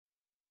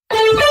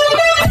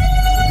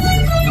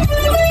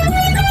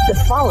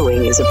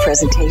following is a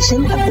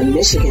presentation of the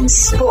Michigan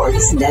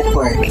Sports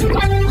Network.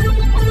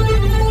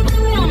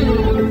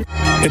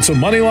 It's a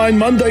Moneyline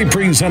Monday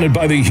presented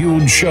by The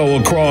Huge Show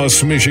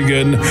across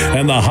Michigan,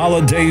 and the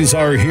holidays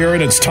are here,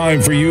 and it's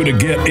time for you to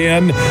get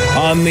in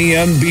on the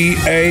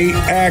NBA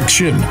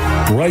action.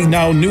 Right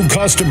now, new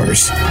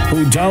customers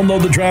who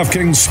download the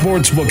DraftKings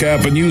Sportsbook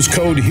app and use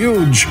code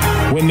HUGE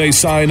when they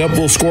sign up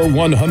will score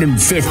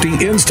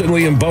 $150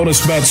 instantly in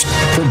bonus bets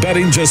for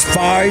betting just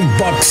 $5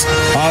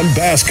 on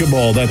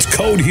basketball. That's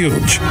code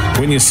HUGE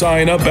when you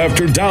sign up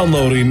after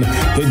downloading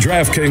the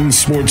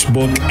DraftKings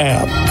Sportsbook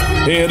app.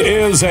 It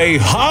is a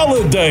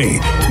holiday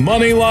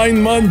Moneyline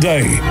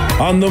Monday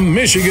on the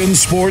Michigan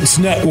Sports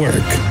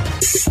Network.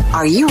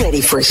 Are you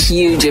ready for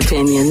huge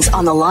opinions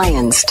on the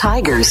Lions,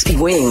 Tigers,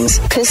 Wings,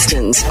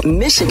 Pistons,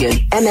 Michigan,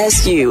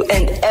 MSU,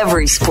 and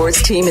every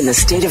sports team in the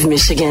state of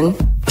Michigan?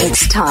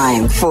 It's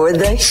time for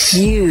The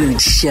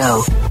Huge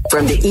Show.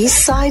 From the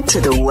east side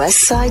to the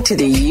west side to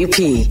the UP,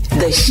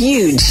 The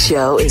Huge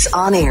Show is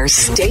on air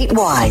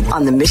statewide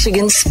on the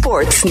Michigan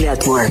Sports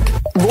Network.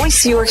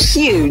 Voice your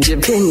huge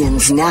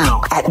opinions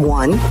now at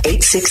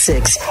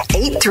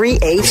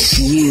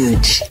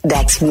 1-866-838-HUGE.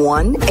 That's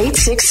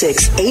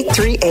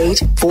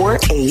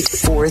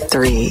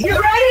 1-866-838-4843. You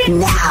ready?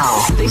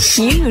 Now, the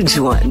huge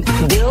one,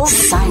 Bill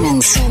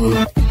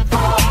Simonson.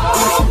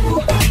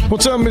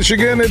 What's up,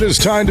 Michigan? It is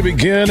time to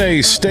begin a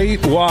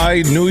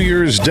statewide New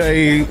Year's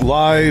Day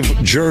live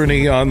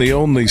journey on the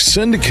only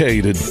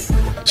syndicated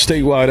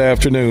statewide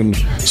afternoon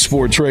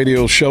sports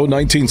radio show,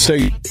 19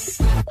 state.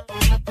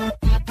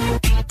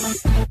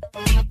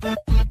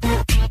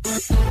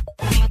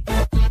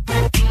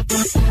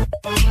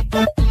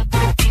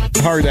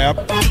 Hard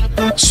app.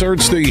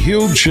 Search The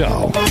Huge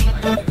Show.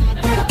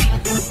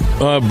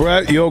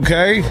 Brett, you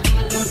okay?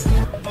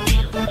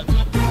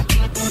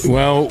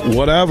 Well,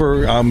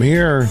 whatever. I'm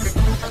here.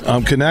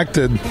 I'm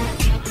connected.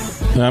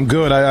 I'm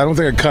good. I don't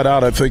think I cut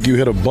out. I think you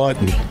hit a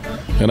button,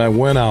 and I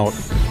went out.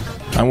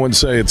 I wouldn't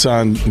say it's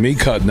on me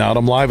cutting out.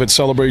 I'm live at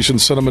Celebration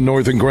Cinema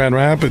North in Grand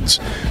Rapids.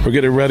 We're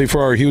getting ready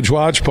for our huge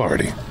watch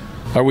party.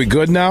 Are we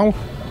good now?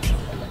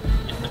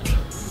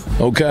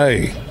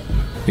 Okay.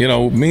 You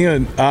know,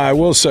 I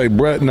will say,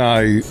 Brett and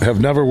I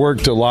have never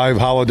worked a live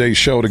holiday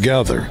show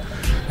together.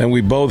 And we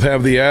both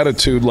have the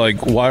attitude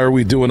like, why are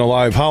we doing a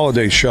live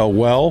holiday show?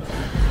 Well,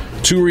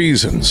 two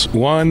reasons.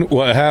 One,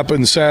 what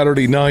happened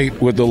Saturday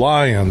night with the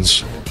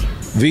Lions,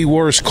 the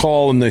worst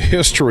call in the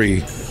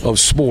history of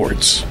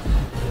sports.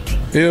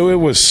 It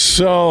was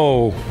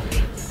so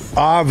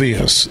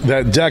obvious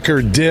that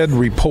Decker did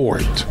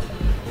report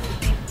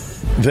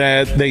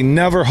that they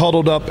never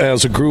huddled up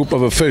as a group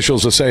of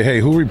officials to say, hey,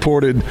 who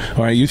reported?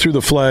 All right, you threw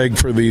the flag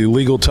for the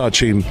illegal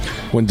touching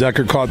when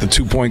Decker caught the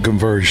two-point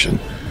conversion.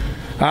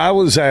 I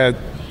was at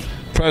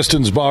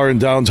Preston's Bar in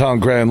downtown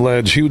Grand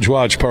Ledge, huge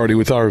watch party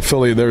with our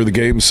affiliate there, the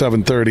game,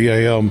 7:30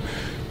 a.m.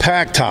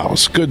 Packed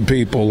house, good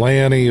people.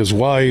 Lanny, his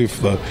wife,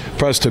 the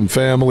Preston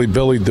family,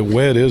 Billy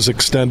DeWitt, his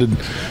extended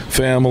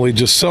family,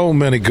 just so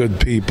many good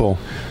people.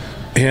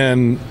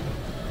 And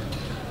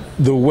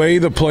the way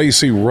the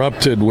place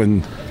erupted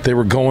when they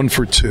were going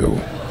for two.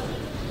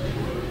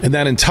 And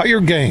that entire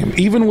game,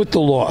 even with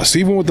the loss,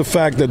 even with the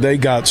fact that they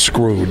got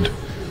screwed,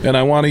 and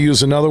I want to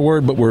use another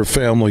word, but we're a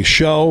family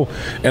show,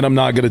 and I'm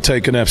not going to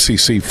take an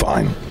FCC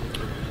fine.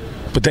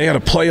 But they had a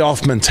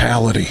playoff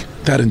mentality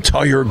that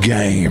entire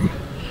game.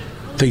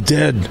 They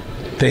did.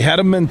 They had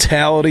a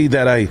mentality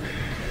that I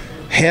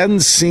hadn't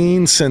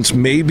seen since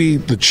maybe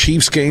the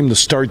Chiefs game to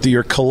start the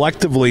year,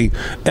 collectively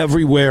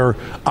everywhere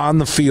on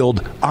the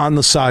field, on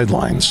the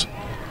sidelines.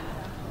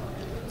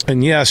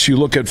 And yes, you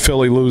look at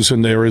Philly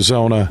losing to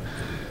Arizona.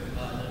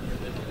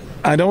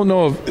 I don't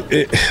know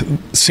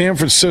if San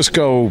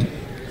Francisco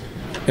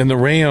and the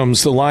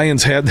Rams, the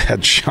Lions had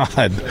that shot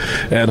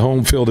at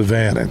home field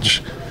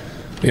advantage.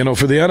 You know,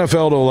 for the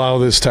NFL to allow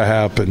this to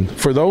happen,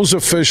 for those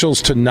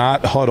officials to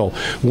not huddle,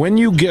 when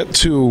you get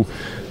to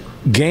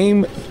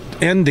game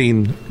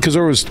ending, because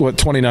there was,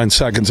 29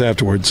 seconds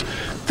afterwards,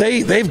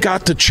 they've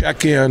got to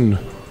check in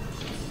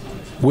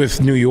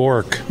with New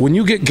York. When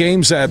you get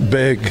games that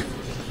big,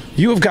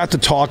 you have got to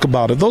talk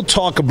about it. They'll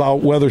talk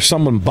about whether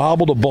someone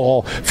bobbled a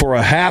ball for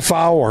a half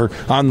hour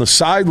on the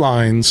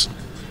sidelines,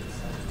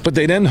 but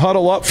they didn't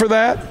huddle up for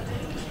that?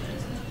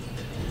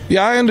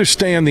 Yeah, I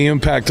understand the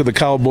impact of the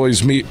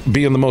Cowboys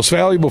being the most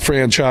valuable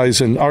franchise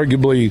and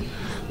arguably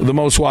the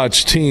most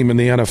watched team in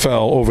the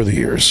NFL over the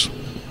years.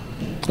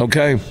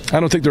 Okay? I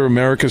don't think they're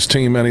America's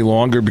team any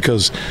longer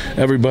because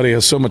everybody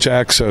has so much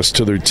access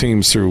to their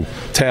teams through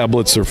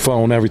tablets, their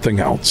phone, everything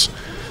else.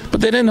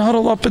 But they didn't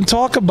huddle up and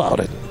talk about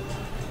it.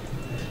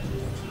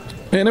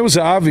 And it was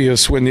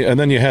obvious and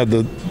then you had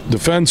the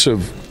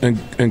defensive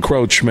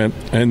encroachment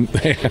and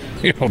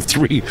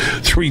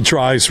three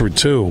tries for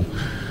two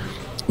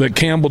that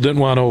Campbell didn't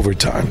want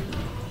overtime.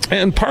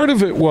 And part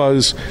of it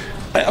was,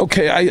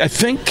 okay, I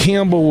think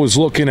Campbell was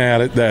looking at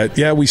it that,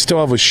 yeah, we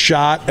still have a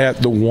shot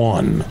at the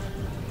one.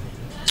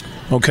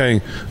 Okay,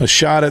 a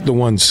shot at the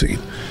one seed.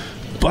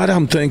 But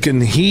I'm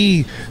thinking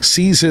he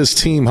sees his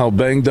team, how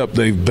banged up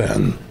they've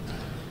been.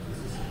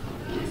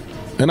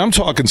 and I'm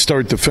talking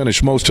start to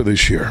finish most of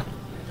this year,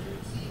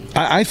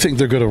 I think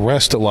they're going to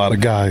rest a lot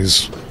of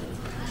guys,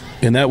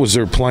 and that was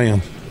their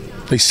plan.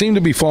 They seem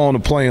to be following a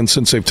plan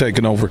since they've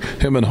taken over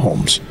him and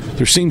Holmes.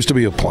 There seems to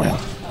be a plan,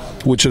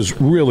 which is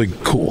really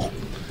cool.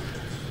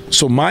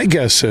 So my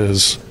guess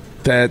is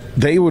that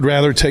they would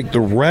rather take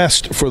the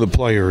rest for the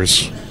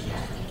players,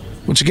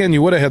 which, again,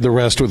 you would have had the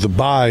rest with the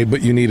bye,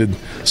 but you needed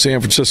San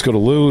Francisco to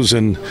lose,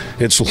 and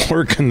it's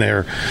lurking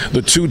there.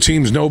 The two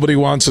teams nobody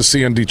wants to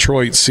see in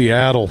Detroit,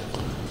 Seattle.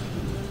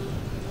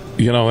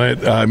 You know,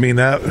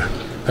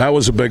 that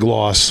was a big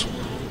loss.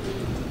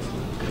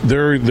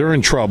 They're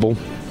in trouble.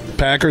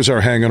 Packers are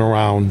hanging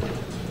around.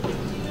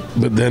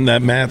 But then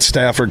that Matt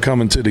Stafford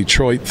coming to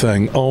Detroit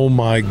thing, oh,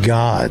 my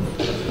God.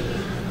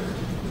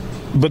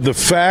 But the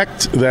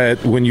fact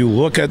that when you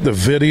look at the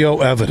video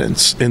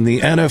evidence, and the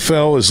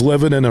NFL is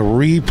living in a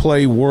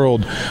replay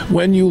world,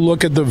 when you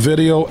look at the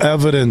video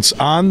evidence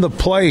on the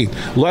play,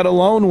 let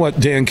alone what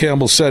Dan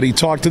Campbell said, he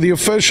talked to the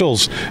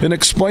officials and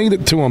explained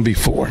it to them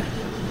before.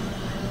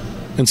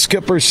 And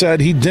Skipper said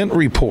he didn't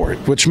report,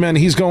 which meant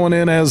he's going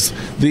in as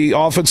the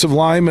offensive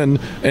lineman,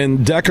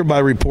 and Decker, by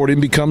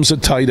reporting, becomes a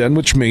tight end,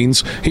 which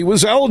means he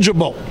was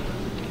eligible.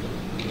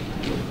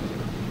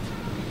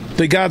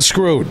 They got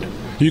screwed.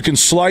 You can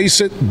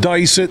slice it,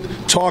 dice it,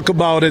 talk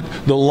about it.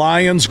 The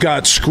Lions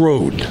got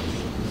screwed.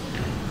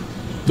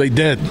 They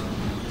did.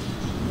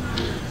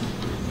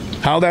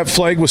 How that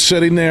flag was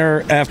sitting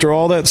there after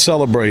all that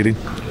celebrating,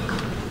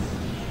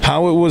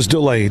 how it was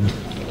delayed,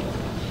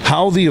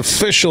 how the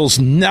officials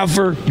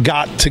never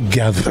got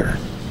together.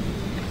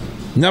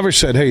 Never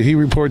said, hey, he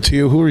reported to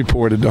you. Who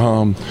reported?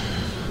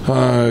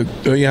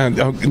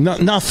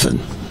 Nothing.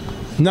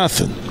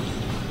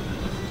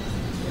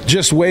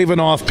 Just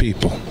waving off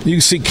people. You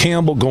see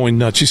Campbell going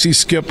nuts. You see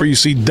Skipper. You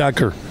see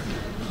Decker.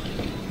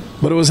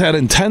 But it was that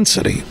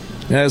intensity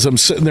as I'm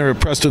sitting there at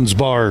Preston's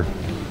Bar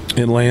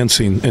in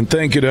Lansing. And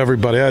thank you to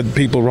everybody. I had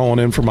people rolling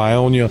in from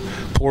Ionia,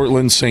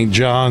 Portland, St.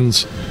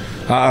 John's,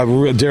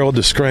 Daryl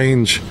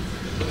Desgrange.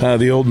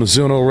 The old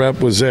Mizuno rep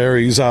was there.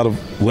 He's out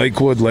of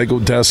Lakewood,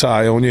 Dessa,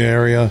 Ionia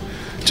area.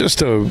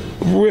 Just a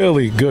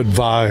really good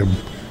vibe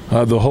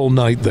the whole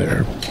night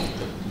there.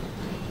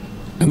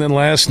 And then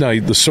last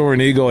night, the Soaring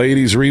Eagle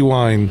 80s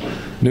Rewind,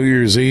 New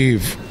Year's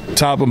Eve,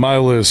 top of my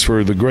list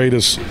for the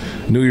greatest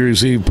New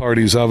Year's Eve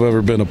parties I've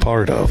ever been a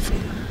part of.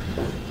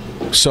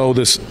 So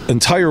this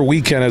entire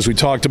weekend, as we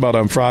talked about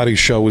on Friday's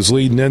show, was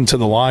leading into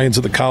the Lions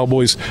and the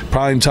Cowboys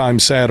primetime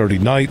Saturday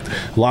night.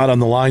 A lot on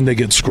the line, they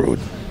get screwed.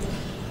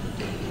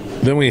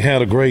 Then we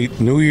had a great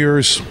New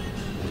Year's.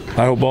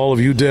 I hope all of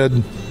you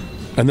did.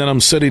 And then I'm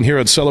sitting here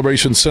at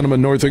Celebration Cinema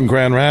North in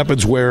Grand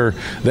Rapids, where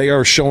they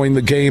are showing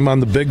the game on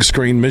the big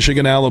screen,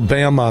 Michigan,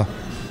 Alabama.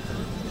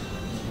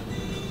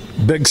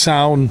 Big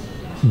sound,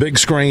 big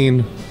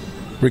screen,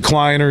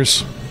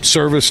 recliners,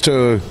 service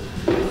to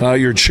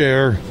your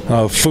chair,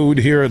 food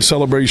here at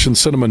Celebration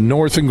Cinema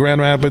North in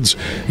Grand Rapids.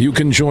 You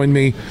can join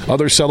me.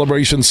 Other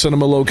Celebration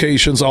Cinema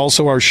locations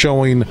also are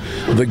showing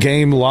the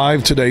game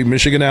live today.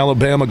 Michigan,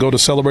 Alabama. Go to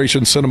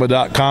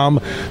celebrationcinema.com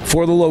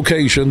for the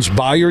locations.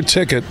 Buy your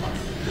ticket.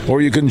 Or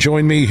you can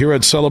join me here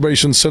at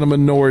Celebration Cinema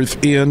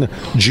North in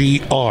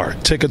GR.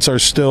 Tickets are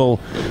still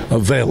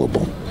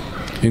available.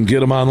 You can get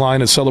them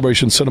online at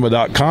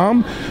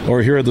celebrationcinema.com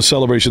or here at the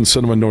Celebration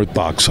Cinema North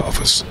box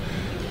office.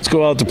 Let's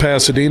go out to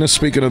Pasadena.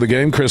 Speaking of the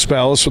game, Chris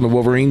Ballas from the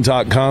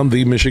Wolverine.com,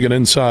 the Michigan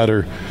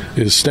Insider,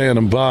 is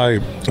standing by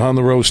on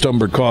the Roast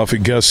Umber Coffee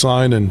guest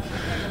line. And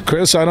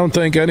Chris, I don't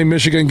think any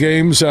Michigan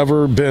game's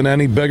ever been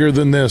any bigger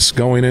than this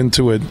going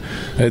into it.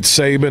 It's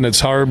Saban,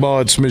 it's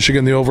Harbaugh, it's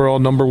Michigan, the overall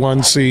number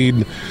one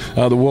seed.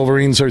 The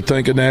Wolverines are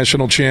thinking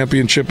national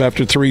championship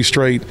after 3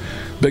 straight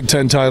Big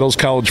Ten titles,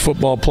 college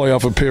football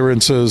playoff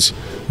appearances.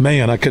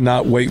 Man, I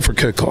cannot wait for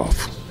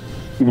kickoff.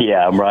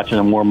 Yeah, I'm watching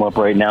them warm up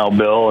right now,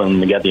 Bill,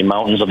 and we got the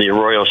mountains of the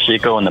Arroyo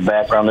Seco in the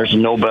background. There's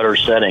no better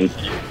setting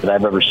that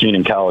I've ever seen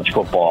in college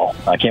football.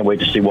 I can't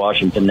wait to see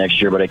Washington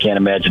next year, but I can't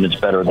imagine it's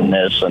better than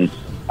this. And,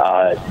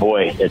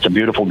 boy, it's a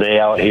beautiful day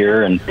out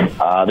here, and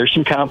there's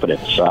some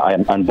confidence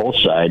on both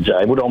sides.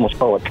 I would almost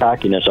call it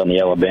cockiness on the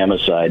Alabama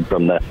side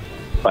from the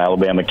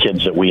Alabama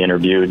kids that we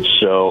interviewed.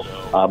 So,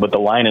 but the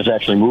line has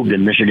actually moved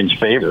in Michigan's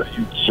favor.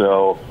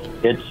 So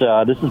it's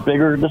this is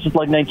bigger. This is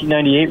like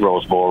 1998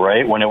 Rose Bowl,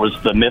 right? When it was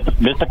the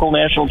mythical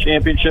national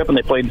championship and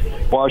they played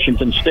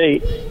Washington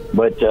State.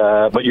 But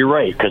you're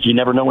right, because you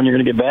never know when you're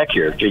going to get back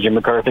here. J.J.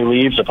 McCarthy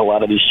leaves. If a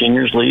lot of these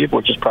seniors leave,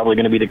 which is probably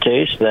going to be the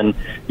case, then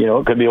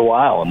it could be a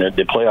while, and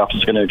the playoffs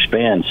is going to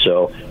expand.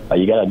 So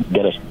you gotta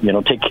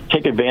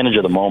take advantage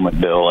of the moment,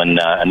 Bill. And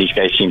these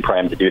guys seem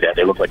primed to do that.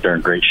 They look like they're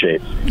in great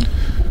shape.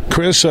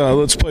 Chris,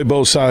 let's play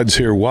both sides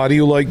here. Why do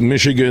you like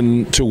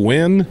Michigan to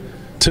win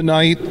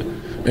tonight,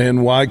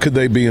 and why could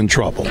they be in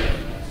trouble?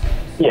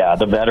 Yeah,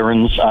 the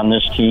veterans on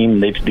this team,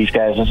 these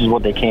guys, this is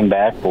what they came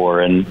back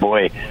for. And,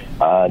 boy,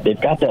 they've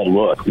got that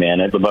look,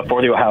 man.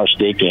 Before the Ohio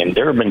State game,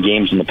 there have been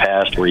games in the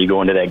past where you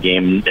go into that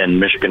game and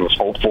Michigan was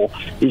hopeful.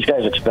 These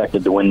guys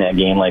expected to win that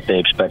game like they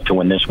expect to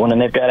win this one,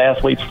 and they've got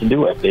athletes to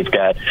do it. They've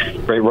got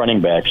great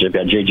running backs. They've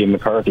got J.J.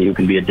 McCarthy, who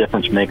can be a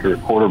difference maker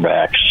at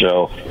quarterback.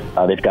 So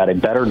they've got a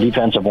better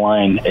defensive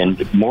line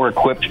and more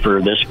equipped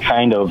for this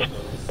kind of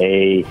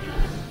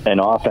an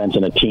offense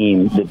and a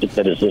team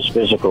that is this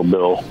physical,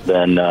 Bill,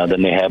 than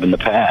they have in the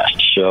past.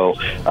 So,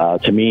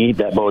 to me,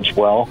 that bodes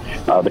well.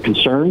 The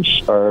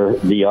concerns are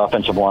the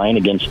offensive line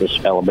against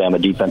this Alabama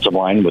defensive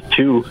line with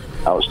two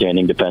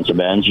outstanding defensive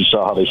ends. You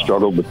saw how they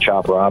struggled with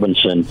Chop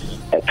Robinson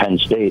at Penn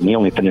State, and he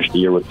only finished the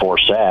year with 4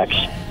 sacks.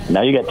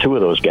 Now you got two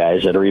of those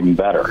guys that are even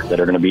better,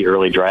 that are going to be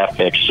early draft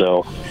picks.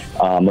 So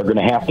they're going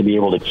to have to be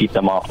able to keep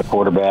them off the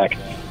quarterback.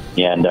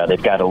 And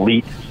they've got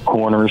elite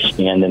corners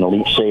and an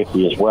elite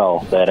safety as well.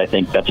 That I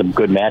think that's a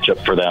good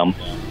matchup for them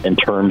in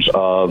terms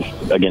of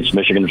against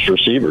Michigan's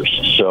receivers.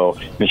 So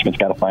Michigan's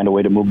got to find a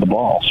way to move the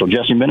ball. So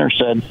Jesse Minter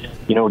said,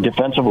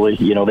 defensively,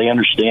 they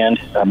understand.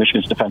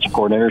 Michigan's defensive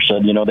coordinator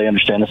said, they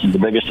understand this is the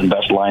biggest and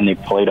best line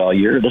they've played all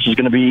year. This is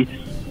going to be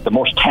the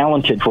most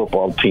talented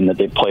football team that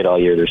they've played all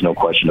year. There's no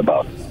question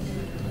about it.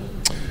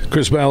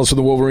 Chris Balas of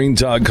the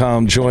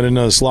Wolverine.com joining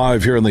us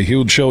live here on the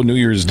Huge Show. New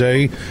Year's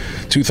Day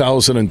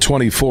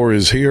 2024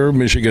 is here.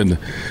 Michigan,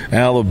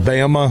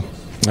 Alabama,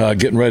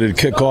 getting ready to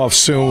kick off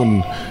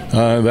soon.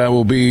 That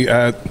will be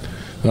at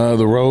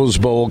the Rose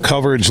Bowl.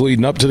 Coverage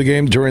leading up to the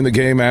game, during the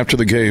game, after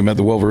the game at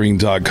the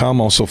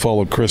Wolverine.com. Also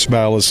follow Chris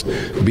Balas,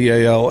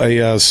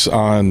 Balas,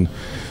 on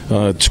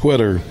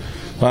Twitter.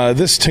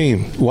 This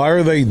team, why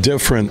are they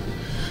different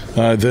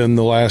than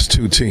the last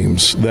two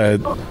teams that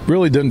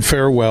really didn't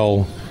fare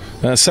well?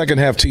 Second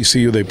half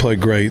TCU, they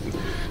played great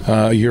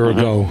a year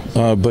ago.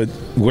 But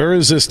where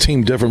is this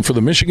team different? For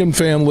the Michigan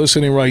fan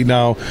listening right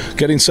now,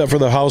 getting set for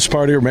the house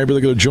party, or maybe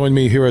they're going to join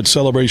me here at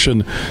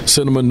Celebration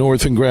Cinema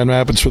North in Grand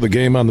Rapids for the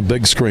game on the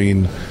big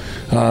screen.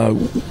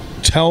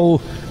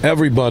 Tell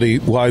everybody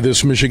why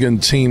this Michigan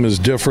team is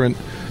different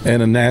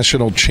and a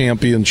national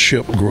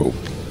championship group.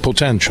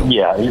 Potential.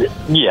 Yeah.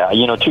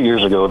 2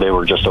 years ago they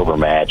were just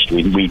overmatched.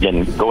 We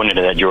didn't go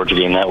into that Georgia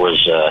game. That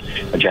was a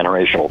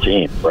generational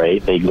team,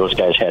 right? Those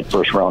guys had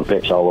first-round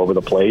picks all over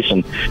the place,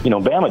 and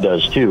Bama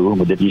does too.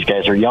 But these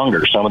guys are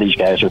younger. Some of these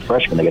guys are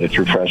freshmen. They got a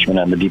true freshman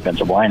on the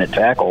defensive line at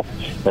tackle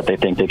that they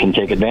think they can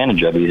take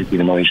advantage of,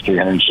 even though he's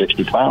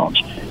 360 pounds.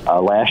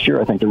 Last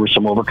year, I think there was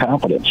some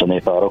overconfidence, and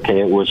they thought,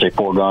 okay, it was a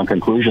foregone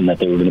conclusion that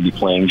they were going to be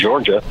playing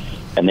Georgia.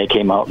 And they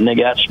came out and they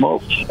got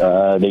smoked.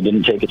 They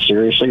didn't take it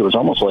seriously. It was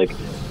almost like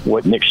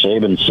what Nick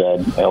Saban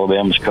said,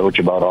 Alabama's coach,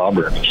 about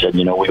Auburn. He said,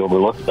 we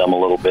overlooked them a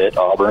little bit,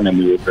 Auburn, and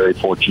we were very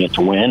fortunate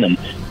to win, and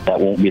that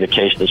won't be the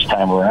case this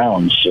time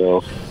around.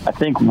 So I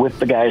think with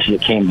the guys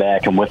that came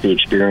back and with the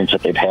experience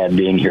that they've had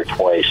being here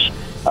twice,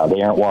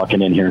 they aren't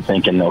walking in here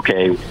thinking,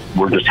 okay,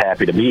 we're just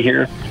happy to be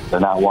here.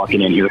 They're not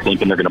walking in here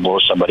thinking they're going to blow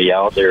somebody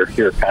out. They're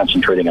here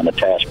concentrating on the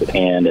task at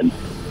hand, and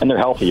they're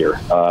healthier.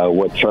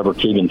 What Trevor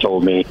Keegan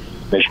told me,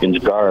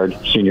 Michigan's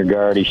senior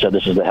guard, he said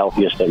this is the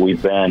healthiest that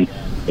we've been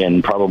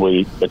in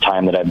probably the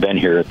time that I've been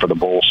here for the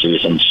bowl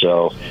season.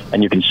 So,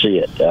 and you can see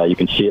it. You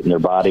can see it in their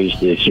bodies.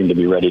 They seem to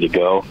be ready to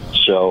go.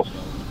 So,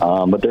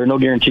 but there are no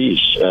guarantees.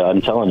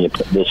 I'm telling you,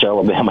 this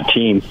Alabama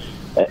team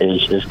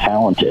is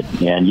talented.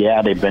 And,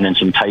 yeah, they've been in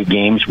some tight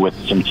games with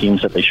some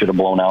teams that they should have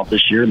blown out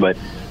this year, but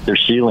their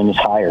ceiling is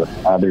higher.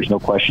 There's no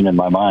question in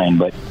my mind.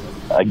 But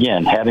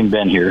again, having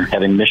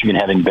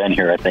Michigan been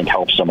here, I think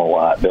helps them a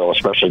lot, Bill,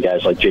 especially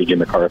guys like J.J.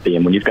 McCarthy.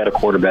 And when you've got a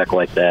quarterback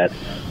like that,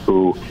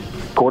 who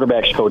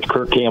quarterbacks coach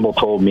Kirk Campbell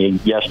told me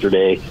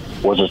yesterday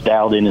was as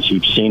dialed in as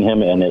he's seen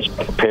him and as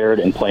prepared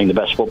and playing the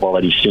best football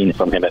that he's seen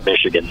from him at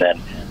Michigan, then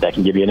that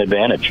can give you an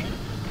advantage.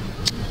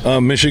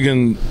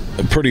 Michigan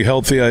pretty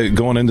healthy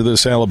going into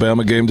this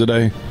Alabama game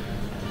today?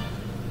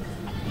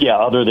 Yeah,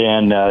 other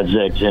than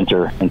Zach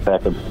Zinter. In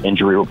fact, the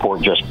injury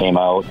report just came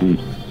out, and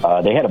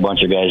they had a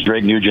bunch of guys.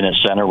 Drake Nugent at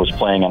center was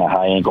playing on a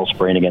high ankle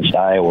sprain against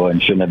Iowa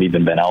and shouldn't have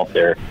even been out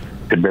there.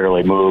 Could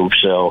barely move.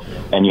 So,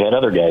 and you had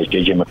other guys.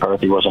 J.J.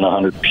 McCarthy wasn't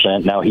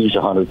 100%. Now he's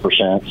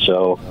 100%.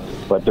 So,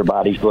 but their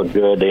bodies look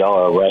good. They all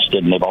are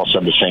rested, and they've all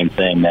said the same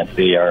thing, that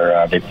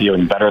they're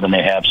feeling better than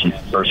they have since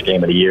the first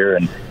game of the year,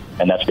 and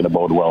that's going to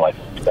bode well, I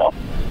think. So.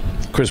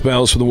 Chris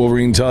Balas from the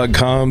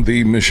Wolverine.com,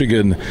 the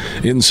Michigan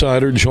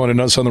insider, joining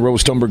us on the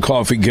Roast Umber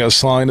Coffee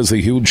guest line as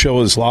the Huge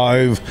Show is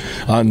live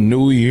on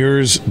New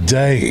Year's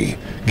Day,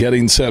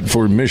 getting set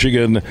for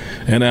Michigan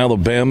and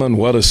Alabama, and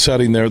what a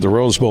setting there at the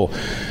Rose Bowl.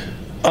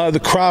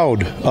 The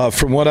crowd,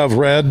 from what I've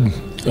read,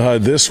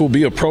 this will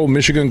be a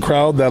pro-Michigan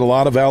crowd that a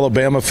lot of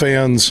Alabama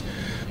fans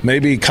may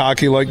be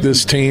cocky like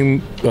this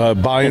team,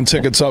 buying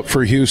tickets up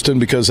for Houston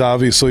because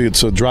obviously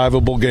it's a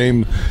drivable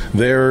game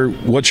there.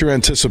 What's your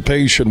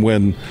anticipation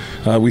when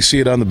we see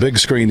it on the big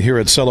screen here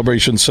at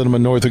Celebration Cinema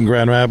North in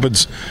Grand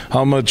Rapids?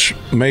 How much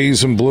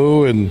maize and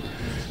blue and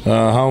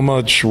how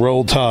much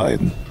Roll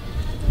Tide?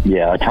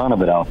 Yeah, a ton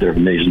of it out there,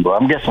 amazing.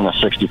 But I'm guessing a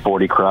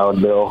 60-40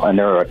 crowd, Bill, and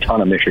there are a ton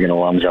of Michigan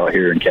alums out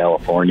here in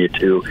California,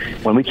 too.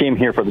 When we came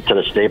here to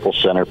the Staples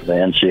Center for the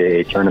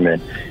NCAA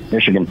tournament,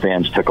 Michigan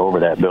fans took over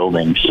that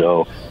building.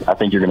 So I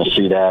think you're going to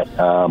see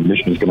that.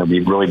 Michigan's going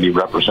to really be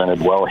represented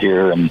well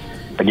here. And,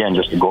 again,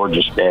 just a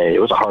gorgeous day. It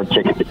was a hard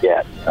ticket to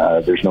get.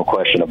 There's no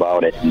question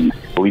about it. And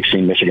we've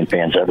seen Michigan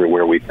fans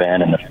everywhere we've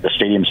been, and the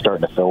stadium's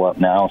starting to fill up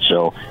now.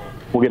 So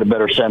we'll get a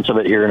better sense of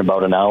it here in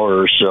about an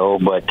hour or so,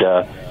 but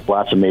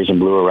lots of maize and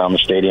blue around the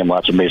stadium,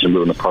 lots of maize and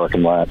blue in the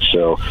parking lot.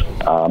 So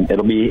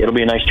it'll be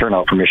a nice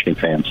turnout for Michigan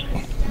fans.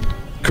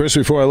 Chris,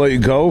 before I let you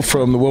go,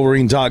 from the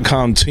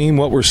Wolverine.com team,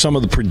 what were some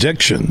of the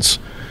predictions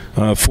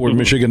for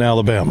Michigan,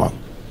 Alabama?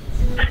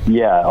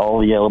 Yeah, all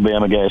the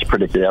Alabama guys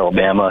predicted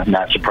Alabama,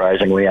 not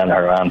surprisingly, on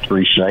our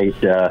On3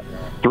 site.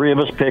 Three of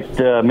us picked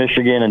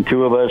Michigan, and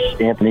two of us,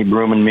 Anthony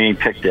Broom and me,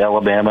 picked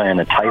Alabama in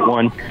a tight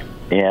one.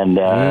 And,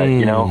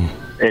 you know,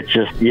 it's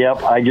just,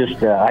 I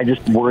just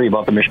worry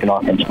about the Michigan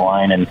offensive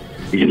line, and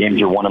these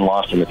games are won and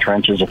lost in the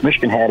trenches. If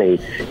Michigan had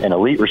an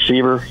elite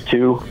receiver,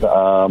 too,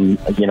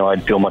 you know,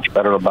 I'd feel much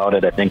better about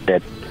it. I think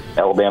that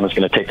Alabama's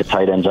going to take the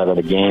tight ends out of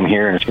the game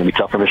here, and it's going to be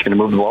tough for Michigan to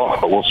move the ball,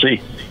 but we'll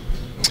see.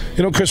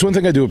 You know, Chris, one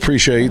thing I do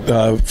appreciate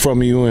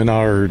from you in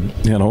our,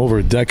 over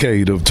a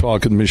decade of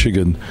talking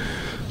Michigan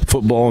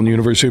football and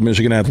University of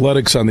Michigan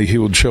athletics on the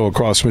Huge Show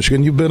across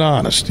Michigan, you've been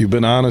honest. You've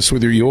been honest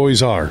with you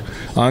always are.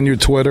 On your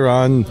Twitter,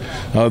 on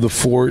the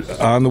Fort,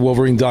 on the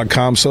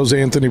Wolverine.com, so's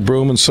Anthony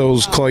Broom and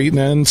so's Clayton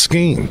and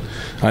Skeen.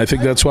 I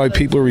think that's why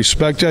people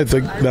respect you. I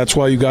think that's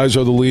why you guys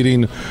are the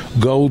leading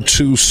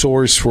go-to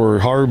source for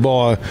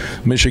hardball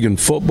Michigan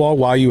football,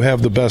 why you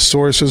have the best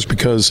sources,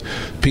 because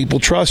people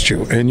trust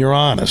you and you're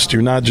honest.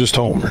 You're not just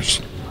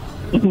homers.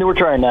 We're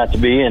trying not to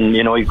be, and,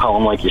 you call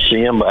them like you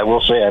see them. But I will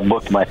say I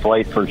booked my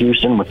flight for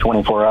Houston with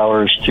 24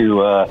 hours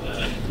to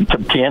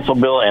cancel,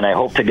 Bill, and I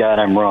hope to God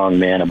I'm wrong,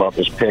 man, about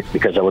this pick,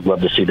 because I would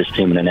love to see this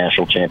team in a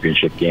national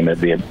championship game.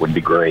 It would be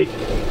great.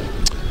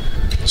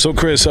 So,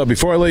 Chris,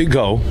 before I let you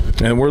go,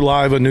 and we're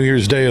live on New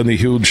Year's Day on the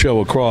Huge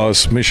Show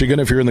across Michigan.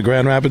 If you're in the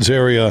Grand Rapids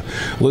area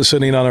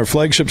listening on our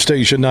flagship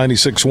station,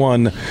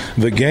 96.1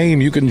 The Game,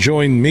 you can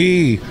join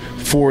me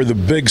for the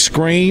big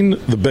screen,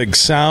 the big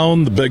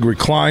sound, the big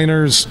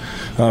recliners,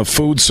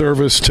 food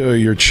service to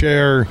your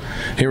chair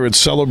here at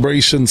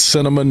Celebration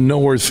Cinema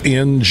North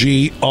in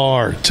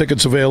GR.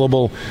 Tickets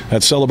available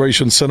at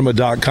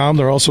celebrationcinema.com.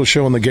 They're also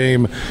showing the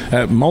game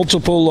at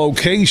multiple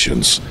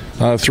locations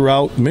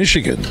throughout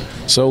Michigan.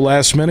 So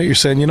last minute, you're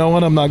saying, you know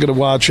what, I'm not going to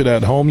watch it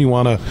at home. You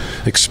want to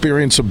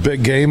experience a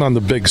big game on the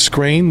big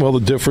screen? Well,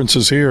 the difference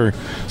is here.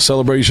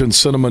 Celebration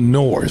Cinema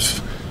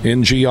North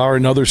in GR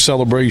and other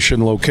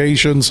Celebration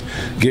locations.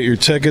 Get your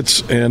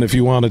tickets, and if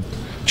you want to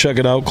check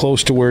it out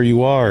close to where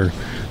you are,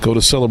 go to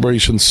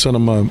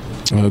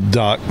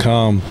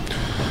celebrationcinema.com.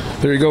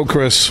 There you go,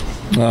 Chris.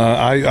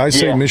 I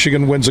say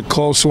Michigan wins a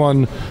close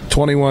one,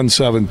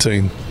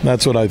 21-17.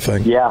 That's what I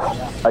think.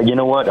 Yeah, you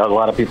know what? A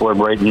lot of people are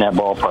right in that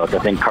ballpark. I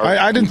think.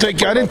 I didn't think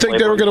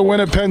they were going to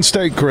win at Penn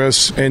State,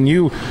 Chris, and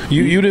you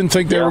didn't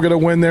think they were going to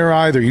win there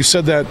either. You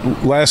said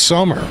that last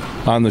summer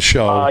on the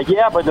show.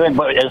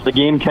 But as the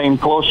game came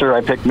closer,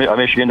 I picked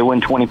Michigan to win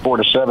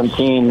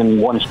 24-17,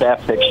 and won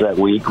staff picks that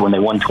week when they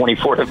won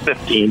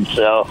 24-15.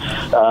 So,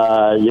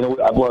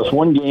 I've lost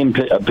one game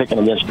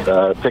picking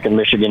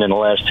Michigan in the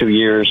last 2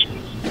 years.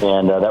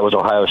 And that was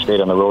Ohio State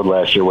on the road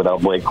last year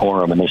without Blake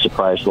Corum, and they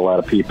surprised a lot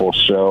of people.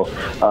 So,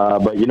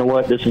 but you know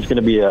what? This is going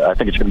to be I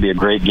think it's going to be a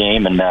great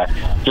game, and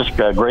just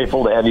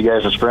grateful to have you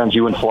guys as friends,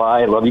 you and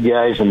Fly. I love you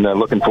guys, and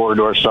looking forward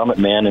to our summit,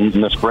 man, in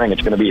the spring.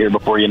 It's going to be here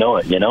before you know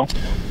it,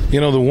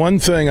 the one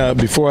thing,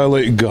 before I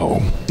let you go,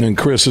 and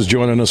Chris is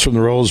joining us from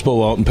the Rose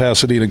Bowl out in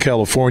Pasadena,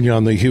 California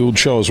on the Huge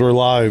Shows. We're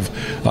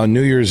live on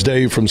New Year's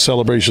Day from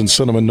Celebration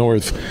Cinema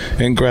North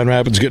in Grand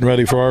Rapids, getting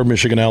ready for our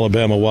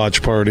Michigan-Alabama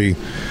watch party.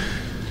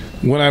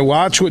 When I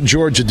watched what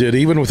Georgia did,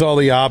 even with all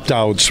the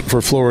opt-outs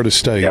for Florida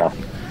State,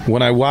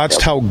 when I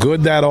watched how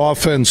good that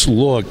offense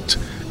looked,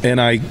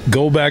 and I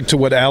go back to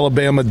what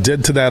Alabama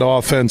did to that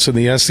offense in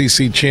the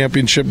SEC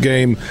championship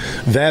game,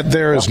 that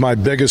there is my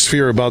biggest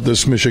fear about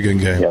this Michigan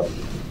game.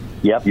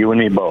 Yep, you and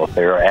me both.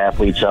 There are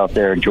athletes out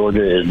there.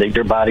 Georgia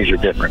their bodies are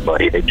different,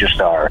 buddy. They just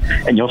are.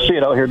 And you'll see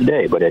it out here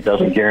today, but it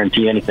doesn't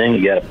guarantee anything.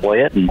 You got to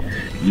play it. And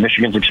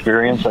Michigan's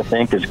experience, I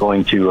think, is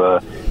going to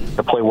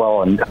play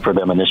well for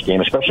them in this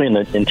game, especially in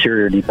the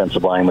interior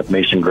defensive line with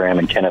Mason Graham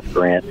and Kenneth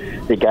Grant.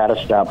 They got to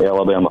stop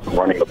Alabama from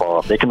running the ball.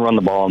 If they can run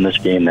the ball in this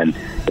game, then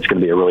it's going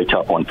to be a really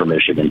tough one for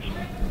Michigan.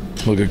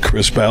 Look at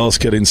Chris Balas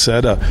getting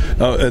set.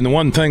 And the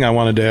one thing I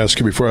wanted to ask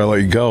you before I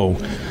let you go,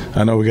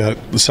 I know we got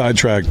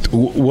sidetracked.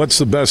 What's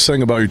the best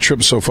thing about your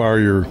trip so far?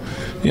 You're,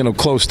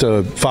 close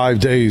to 5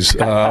 days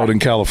out in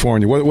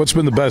California. What's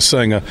been the best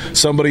thing?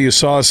 Somebody you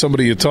saw,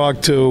 somebody you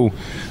talked to,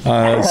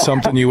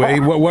 something you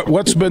ate?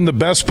 What's been the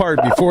best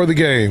part before the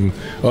game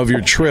of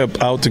your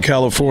trip out to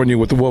California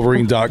with the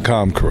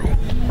Wolverine.com crew?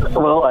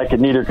 Well, I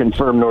can neither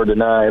confirm nor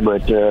deny,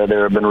 but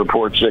there have been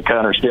reports that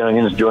Connor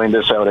Stalions joined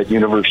us out at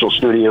Universal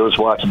Studios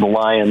watching the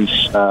Lions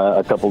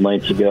a couple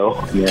nights ago.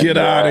 And, get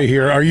out of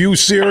here. Are you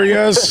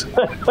serious?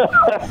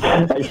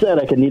 I said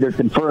I can neither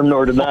confirm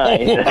nor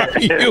deny. Are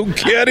you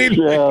kidding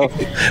me?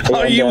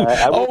 Are you?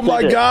 Oh,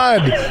 my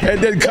God.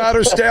 And then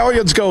Connor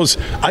Stalions goes,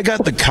 I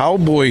got the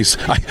Cowboys.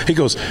 He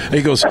goes,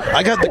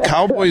 I got the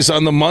Cowboys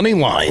on the money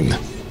line.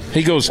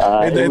 He goes,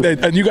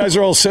 and you guys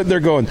are all sitting there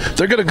going,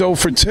 they're going to go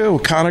for 2.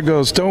 Connor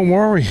goes, don't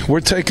worry,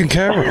 we're taken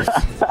care of.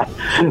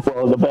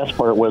 Well, the best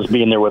part was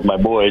being there with my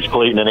boys,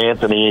 Clayton and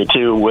Anthony,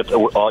 too.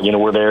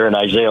 We're there, and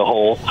Isaiah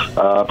Hull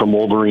from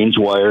Wolverines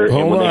Wire.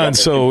 Hold on,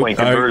 so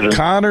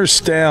Connor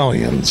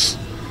Stalions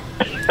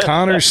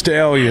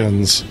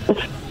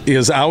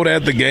is out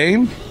at the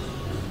game?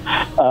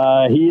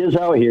 He is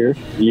out here.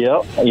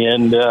 Yep,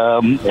 and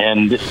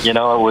it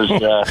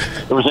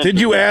was. Did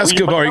you ask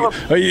him?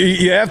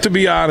 You have to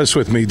be honest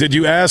with me. Did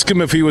you ask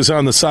him if he was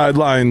on the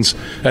sidelines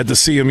at the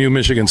CMU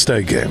Michigan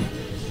State game?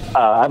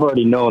 I've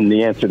already known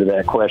the answer to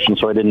that question,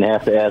 so I didn't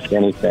have to ask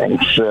anything.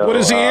 So, what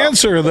is the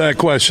answer to that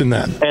question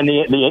then? And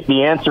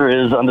the answer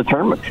is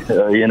undetermined.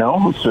 So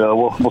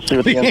we'll see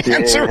what the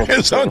answer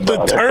is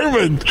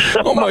undetermined.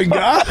 Oh my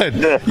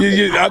God!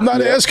 I'm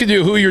not asking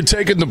you who you're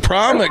taking to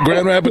prom at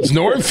Grand Rapids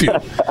Northview.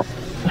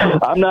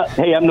 I'm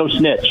no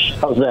snitch.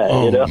 How's that?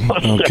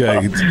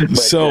 Okay.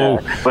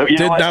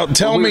 Now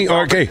tell me.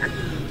 Okay.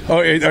 Oh,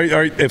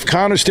 if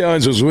Connor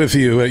Stalions was with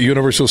you at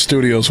Universal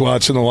Studios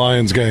watching the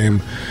Lions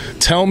game,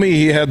 tell me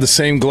he had the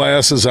same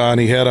glasses on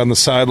he had on the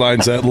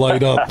sidelines that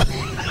light up.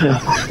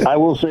 I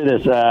will say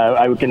this.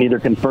 I can neither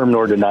confirm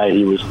nor deny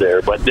he was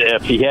there. But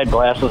if he had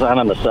glasses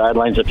on the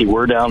sidelines, if he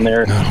were down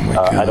there,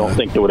 I don't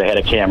think they would have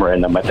had a camera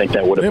in them. I think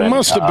that would have been. It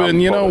must have been.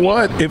 You know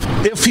what?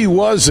 If he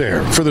was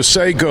there, for the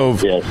sake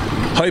of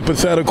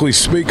hypothetically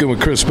speaking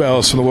with Chris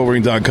Ballas from the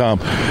Wolverine.com,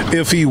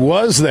 if he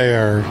was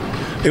there,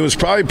 it was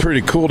probably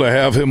pretty cool to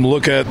have him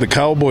look at the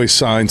Cowboy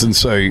signs and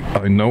say,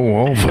 I know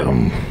all of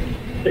them.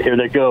 Here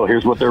they go.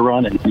 Here's what they're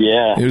running.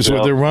 Yeah. Here's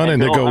what they're running.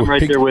 They go. I'm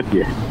right there with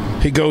you.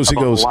 He goes.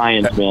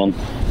 Lions, man.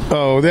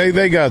 Oh,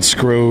 they got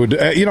screwed.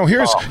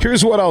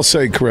 Here's what I'll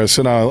say, Chris,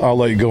 and I'll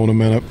let you go in a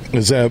minute,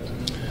 is that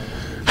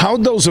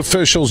how'd those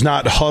officials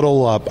not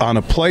huddle up on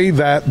a play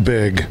that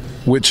big,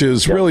 which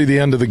is really the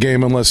end of the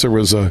game unless there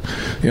was a,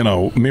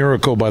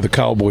 miracle by the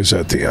Cowboys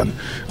at the end.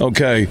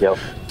 Okay. Yep.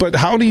 But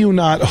how do you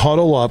not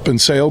huddle up and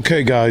say,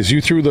 okay, guys,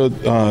 you threw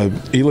the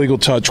illegal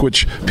touch,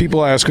 which people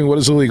are asking, what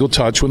is illegal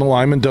touch? When the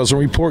lineman doesn't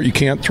report, you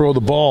can't throw the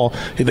ball.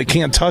 They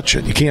can't touch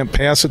it. You can't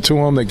pass it to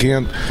them. They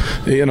can't,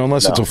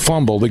 unless it's a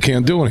fumble, they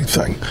can't do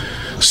anything.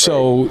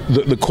 So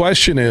the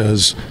question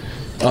is,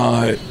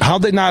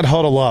 how'd they not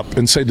huddle up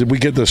and say, did we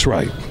get this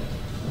right?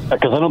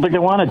 Because I don't think they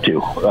wanted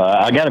to.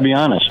 I got to be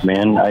honest,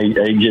 man.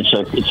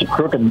 It's a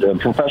crooked.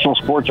 Professional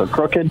sports are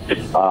crooked.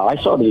 I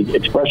saw the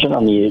expression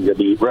on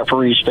the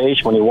referee's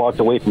face when he walked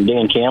away from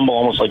Dan Campbell,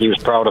 almost like he was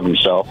proud of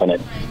himself, and it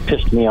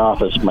pissed me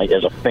off as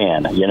a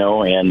fan.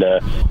 And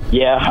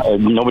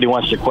nobody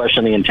wants to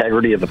question the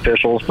integrity of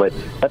officials, but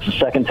that's the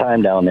second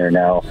time down there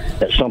now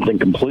that something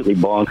completely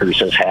bonkers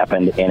has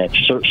happened, and it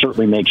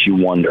certainly makes you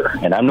wonder.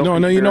 And I'm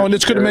and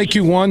it's going to make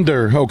you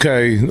wonder.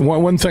 Okay,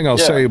 one thing I'll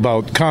say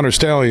about Connor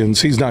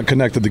Stalions, he's not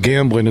connected to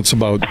gambling. It's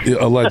about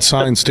alleged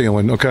sign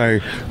stealing.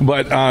 Okay,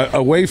 but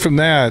away from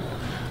that,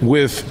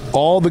 with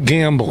all the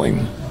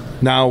gambling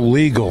now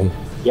legal,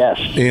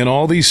 in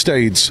all these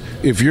states,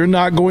 if you're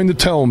not going to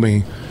tell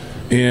me,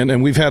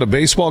 and we've had a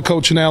baseball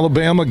coach in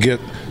Alabama get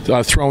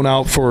thrown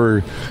out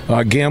for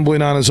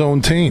gambling on his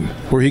own team,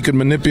 where he could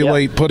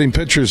manipulate putting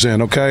pitchers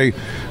in. Okay,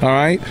 all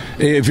right.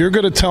 If you're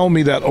going to tell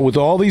me that with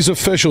all these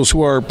officials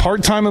who are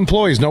part-time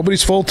employees,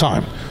 nobody's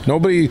full-time,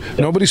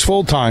 nobody's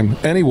full-time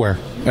anywhere,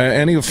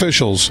 any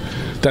officials,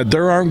 that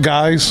there aren't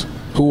guys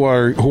who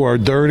are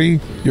dirty,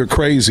 you're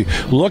crazy.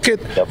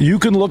 You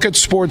can look at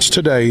sports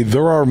today.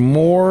 There are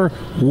more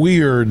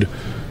weird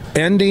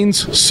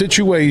endings,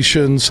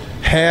 situations,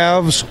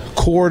 halves,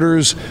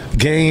 quarters,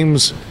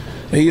 games.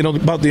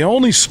 About the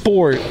only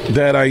sport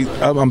that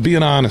I'm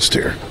being honest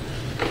here,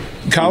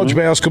 college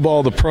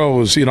basketball, the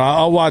pros,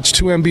 I'll watch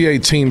two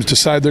NBA teams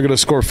decide they're going to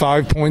score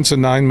 5 points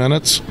in 9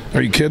 minutes.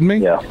 Are you kidding me?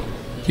 Yeah.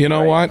 You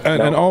know what?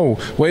 And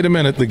wait a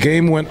minute, the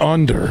game went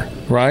under,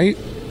 right?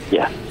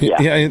 Yeah.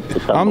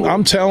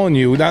 I'm telling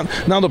you now.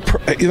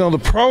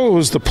 The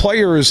pros, the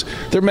players,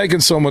 they're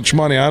making so much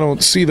money. I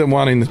don't see them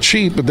wanting to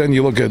cheat. But then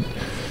you look at,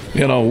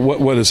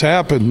 what has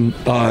happened.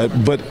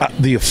 But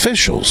the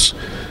officials,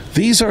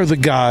 these are the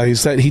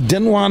guys that he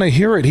didn't want to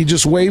hear it. He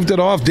just waved it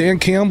off. Dan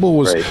Campbell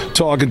was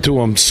talking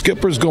to him.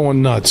 Skipper's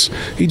going nuts.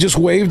 He just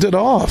waved it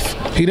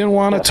off. He didn't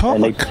want to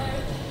talk.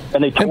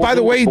 And by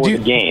the way,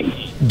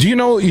 do you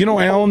know,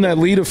 Alan, that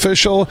lead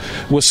official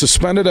was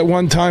suspended at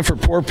one time for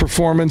poor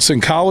performance in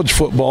college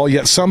football,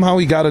 yet somehow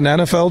he got an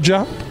NFL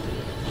job?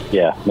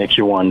 Yeah, makes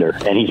you wonder.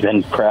 And he's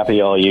been crappy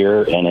all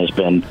year and has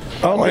been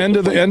end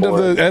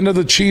of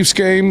the Chiefs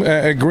game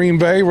at Green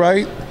Bay,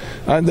 right?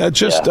 That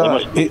just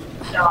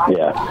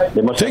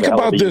think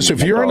about this.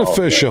 If you're an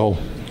official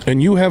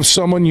and you have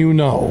someone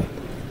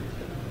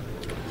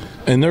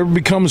and there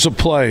becomes a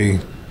play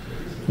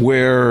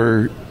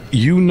where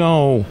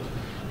you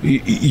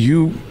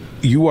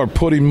are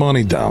putting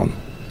money down.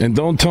 And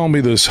don't tell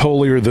me this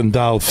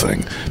holier-than-thou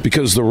thing,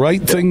 because the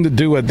right thing to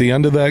do at the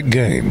end of that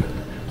game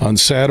on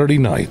Saturday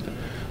night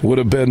would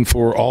have been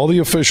for all the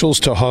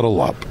officials to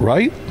huddle up,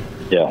 right?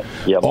 Yeah.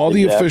 Yep, all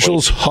the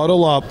officials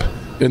huddle up,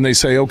 and they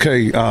say,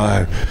 okay,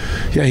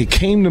 he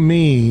came to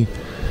me,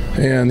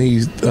 and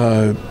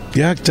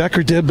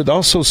Decker did, but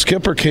also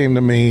Skipper came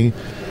to me,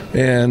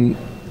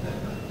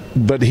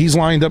 but he's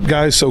lined up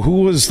guys, so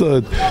who was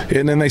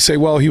and then they say,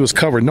 well, he was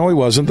covered. No, he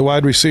wasn't. The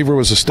wide receiver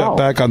was a step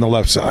back on the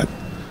left side.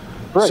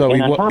 Right. So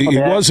he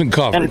wasn't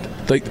covered.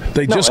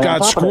 They just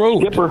got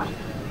screwed.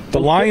 The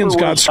Lions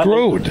got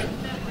screwed.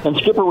 And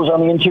Skipper was on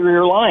the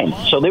interior line,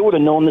 so they would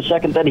have known the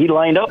second that he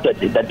lined up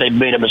that they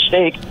made a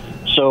mistake.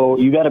 So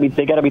they got to be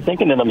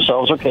thinking to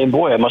themselves, okay,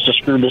 boy, I must have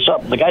screwed this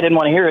up. The guy didn't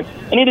want to hear it,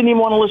 and he didn't even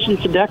want to listen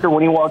to Decker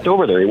when he walked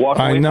over there. He walked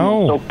away from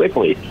him so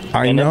quickly.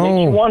 I know. It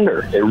makes you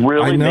wonder. It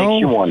really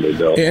makes you wonder,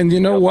 Bill. And you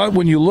know what?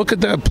 When you look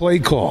at that play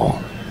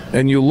call,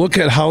 and you look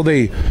at how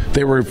they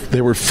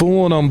were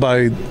fooling them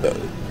by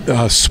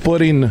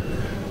splitting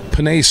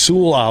Penei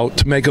Sewell out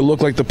to make it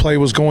look like the play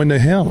was going to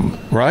him,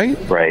 right?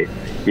 Right.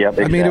 Yep.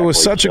 Exactly. I mean, it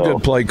was such a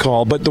good play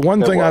call. But the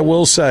one thing I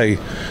will say,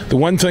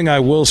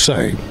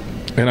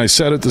 and I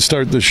said at the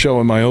start of the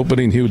show in my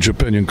opening huge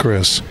opinion,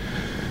 Chris,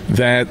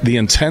 that the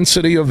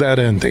intensity of that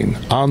ending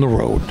on the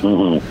road,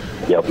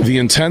 the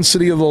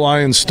intensity of the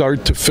Lions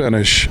start to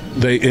finish,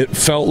 it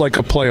felt like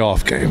a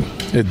playoff game.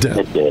 It did.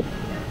 It did.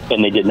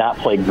 And they did not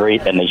play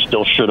great, and they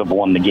still should have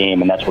won the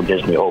game, and that's what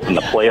gives me hope in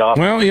the playoffs.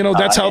 Well,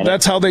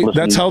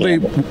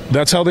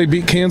 that's how they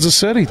beat Kansas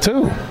City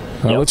too.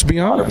 Let's be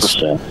honest.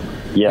 100%.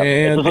 Yeah,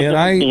 and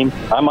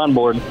I'm on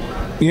board.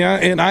 Yeah,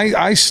 and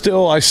I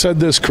said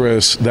this,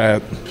 Chris,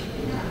 that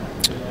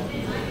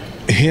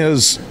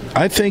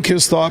I think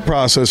his thought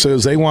process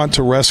is they want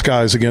to rest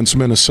guys against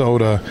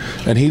Minnesota,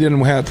 and he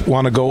didn't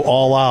want to go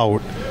all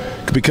out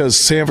because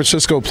San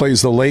Francisco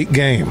plays the late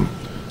game.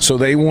 So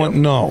they won't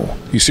know.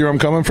 You see where I'm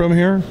coming from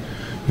here?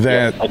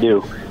 Yes, I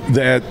do.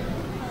 That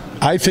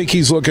I think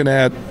he's looking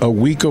at a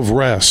week of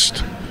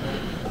rest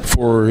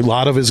for a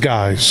lot of his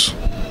guys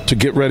to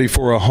get ready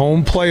for a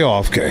home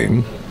playoff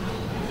game.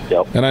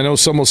 Yep. And I know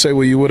some will say,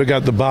 well, you would have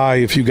got the bye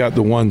if you got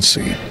the 1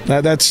 seed.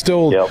 Now, that's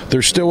still,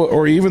 there's still,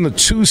 or even the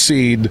 2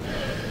 seed,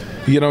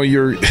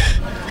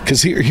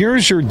 because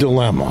here's your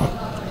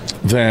dilemma,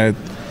 that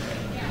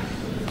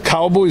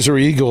Cowboys or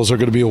Eagles are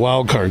going to be a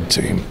wild card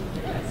team.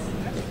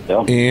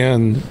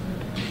 And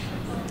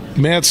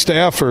Matt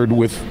Stafford,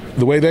 with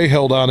the way they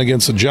held on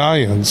against the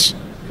Giants,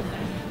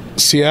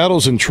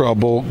 Seattle's in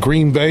trouble.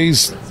 Green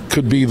Bay's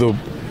could be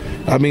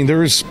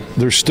there's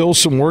still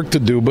some work to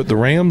do, but the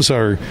Rams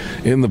are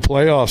in the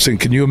playoffs. And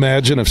can you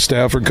imagine if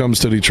Stafford comes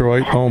to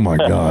Detroit? Oh, my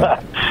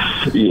God.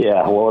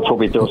 Yeah, well, let's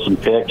hope he throws some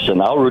picks,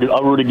 and I'll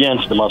root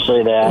against him. I'll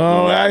say that.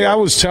 Oh, I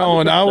was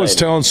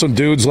telling some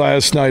dudes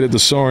last night at the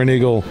Soaring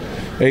Eagle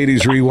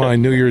 80s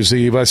Rewind New Year's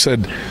Eve. I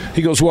said,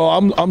 he goes, well,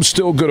 I'm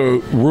still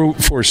going to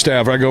root for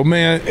Stafford. I go,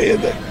 man,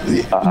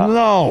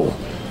 no.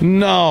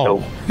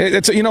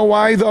 It's, you know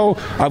why, though?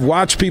 I've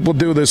watched people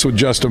do this with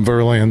Justin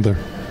Verlander.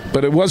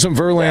 But it wasn't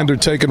Verlander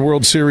taking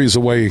World Series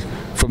away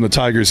from the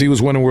Tigers. He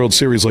was winning World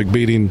Series like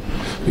beating,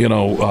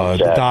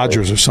 the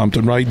Dodgers or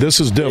something, right? This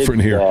is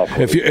different here.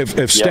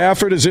 If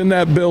Stafford is in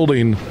that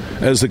building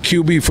as the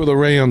QB for the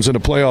Rams in a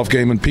playoff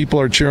game and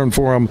people are cheering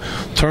for him,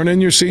 turn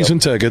in your season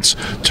tickets,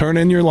 turn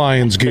in your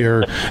Lions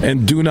gear,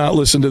 and do not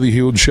listen to the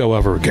Huge Show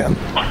ever again.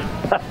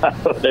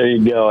 There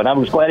you go. And I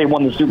was glad he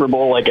won the Super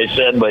Bowl, like I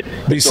said. But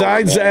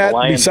besides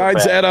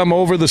that, I'm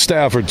over the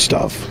Stafford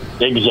stuff.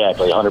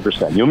 Exactly,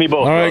 100%. You and me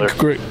both.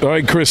 All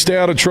right, Chris, stay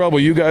out of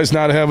trouble. You guys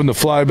not having to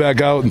fly back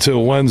out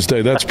until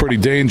Wednesday. That's pretty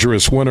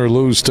dangerous, win or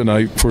lose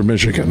tonight for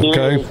Michigan,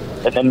 okay?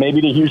 And then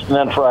maybe to Houston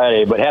on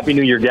Friday. But Happy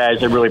New Year,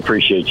 guys. I really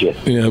appreciate you.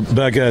 Yeah,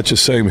 back at you.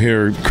 Same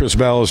here. Chris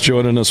Ballas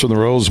joining us from the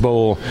Rose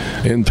Bowl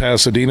in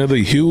Pasadena.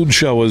 The Huge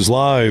Show is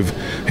live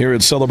here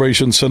at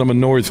Celebration Cinema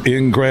North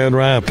in Grand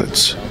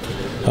Rapids.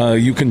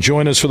 You can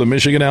join us for the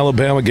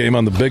Michigan-Alabama game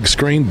on the big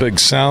screen, big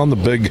sound, the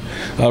big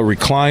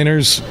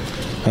recliners.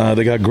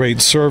 They got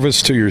great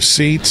service to your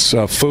seats,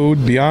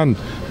 food beyond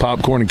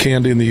popcorn and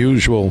candy and the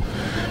usual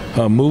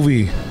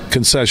movie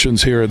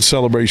concessions here at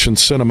Celebration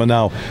Cinema.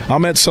 Now,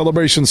 I'm at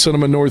Celebration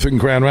Cinema North in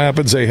Grand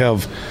Rapids. They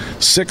have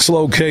 6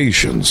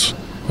 locations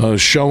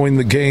showing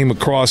the game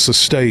across the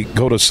state.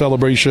 Go to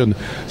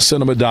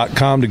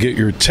celebrationcinema.com to get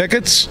your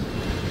tickets.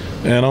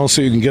 And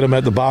also you can get them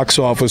at the box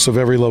office of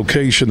every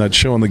location that's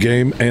showing the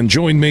game. And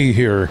join me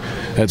here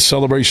at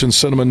Celebration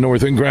Cinema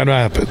North in Grand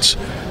Rapids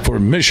for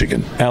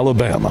Michigan,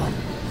 Alabama.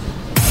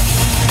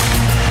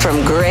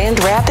 From Grand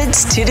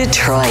Rapids to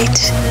Detroit,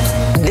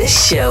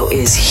 this show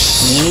is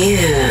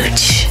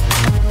huge.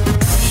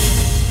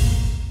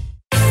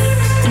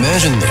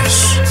 Imagine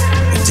this.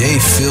 day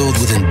filled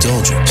with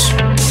indulgence,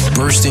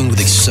 bursting with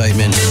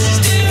excitement,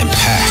 and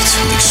packed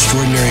with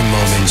extraordinary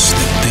moments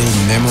that build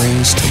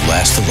memories to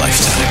last a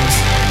lifetime.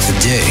 A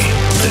day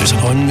that is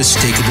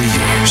unmistakably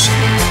yours,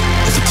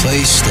 at the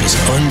place that is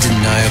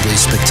undeniably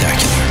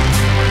spectacular.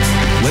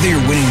 Whether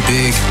you're winning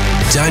big,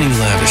 dining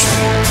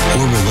lavishly,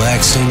 or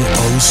relaxing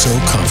oh so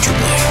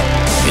comfortably,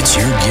 it's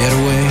your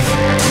getaway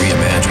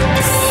reimagined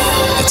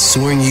at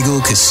Soaring Eagle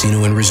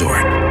Casino and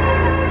Resort.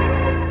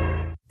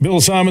 Bill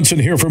Simonson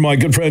here for my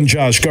good friend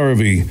Josh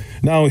Garvey.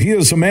 Now, he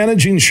is a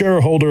managing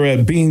shareholder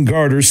at Beene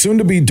Garter, soon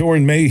to be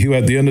Doeren Mayhew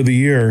at the end of the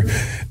year.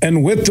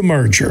 And with the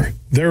merger,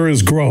 there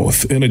is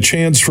growth and a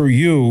chance for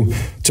you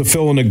to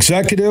fill an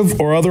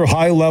executive or other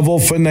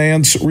high-level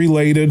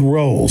finance-related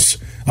roles,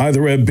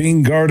 either at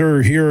Beene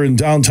Garter here in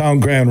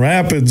downtown Grand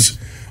Rapids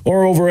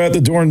or over at the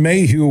Doeren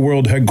Mayhew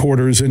World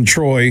Headquarters in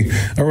Troy,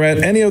 or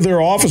at any of their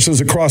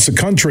offices across the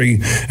country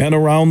and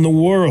around the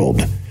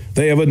world.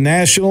 They have a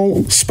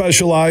national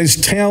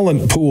specialized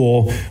talent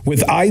pool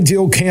with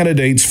ideal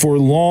candidates for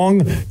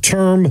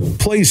long-term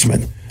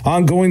placement,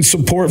 ongoing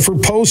support for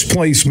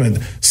post-placement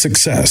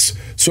success.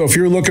 So if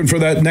you're looking for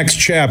that next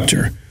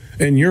chapter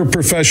in your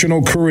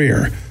professional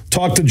career,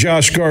 talk to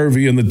Josh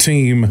Garvey and the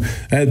team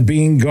at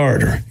Beene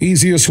Garter.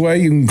 Easiest way,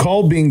 you can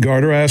call Beene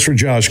Garter, ask for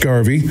Josh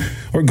Garvey,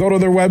 or go to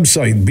their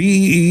website,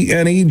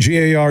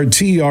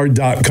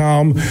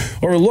 BEENEGARTR.com,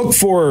 or look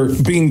for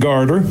Beene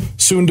Garter,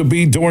 soon to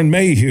be Doeren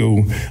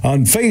Mayhew,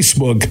 on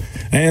Facebook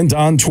and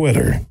on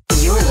Twitter.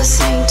 You're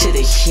listening to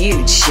The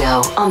Huge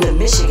Show on the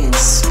Michigan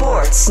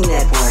Sports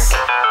Network.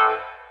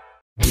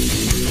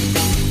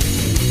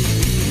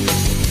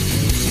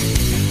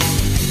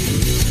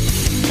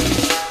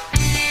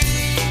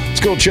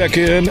 Go check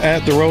in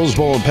at the Rose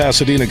Bowl in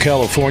Pasadena,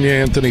 California.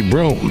 Anthony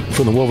Broom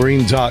from the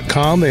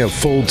Wolverine.com. They have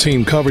full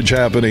team coverage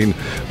happening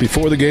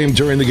before the game,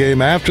 during the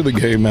game, after the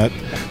game at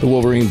the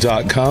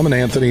Wolverine.com. And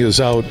Anthony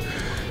is out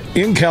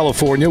in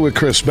California with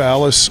Chris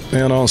Ballas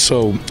and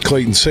also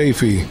Clayton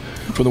Sayfie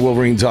from the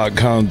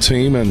Wolverine.com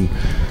team. And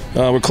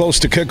we're close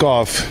to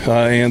kickoff,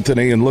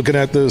 Anthony, and looking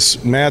at this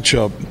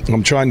matchup,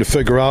 I'm trying to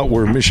figure out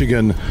where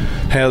Michigan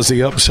has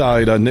the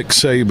upside on Nick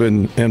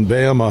Saban and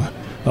Bama.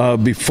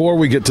 Before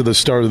we get to the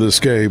start of this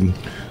game,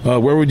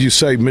 where would you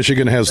say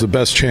Michigan has the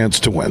best chance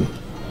to win?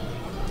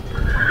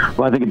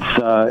 Well, I think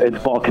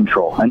it's ball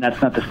control, and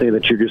that's not to say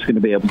that you're just going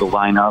to be able to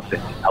line up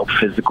and out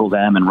physical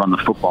them and run the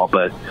football,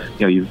 but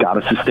you've got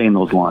to sustain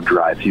those long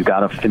drives. You've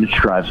got to finish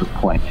drives with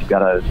points. You've got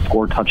to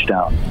score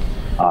touchdowns.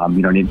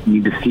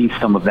 Need to see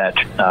some of that,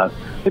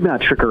 maybe not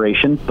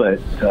trickeration,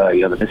 but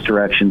the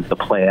misdirections, the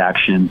play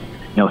action,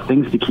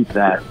 things to keep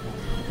that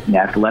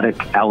athletic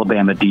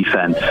Alabama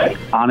defense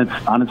on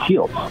its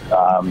heels.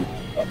 Offset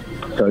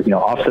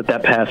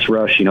that pass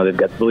rush. They've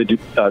got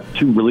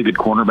two really good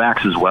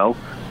cornerbacks as well.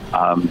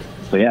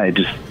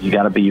 You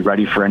got to be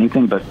ready for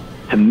anything. But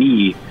to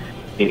me,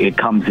 it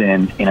comes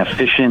in an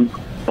efficient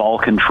ball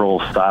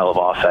control style of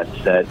offense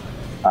that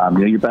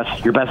your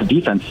best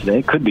defense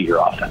today could be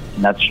your offense,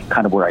 and that's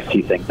kind of where I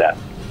see things at.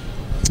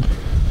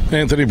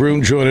 Anthony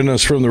Broom joining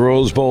us from the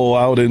Rose Bowl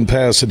out in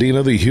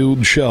Pasadena. The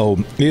Huge Show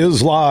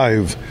is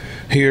live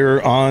here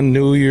on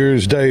New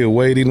Year's Day,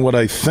 awaiting what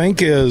I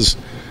think is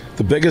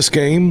the biggest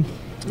game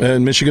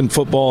in Michigan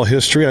football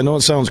history. I know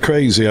it sounds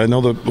crazy. I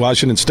know the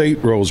Washington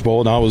State Rose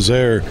Bowl, and I was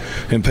there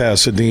in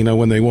Pasadena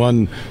when they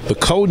won the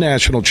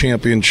co-national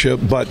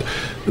championship, but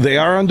they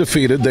are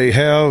undefeated. They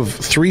have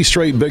 3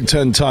 straight Big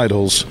Ten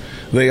titles.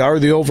 They are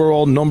the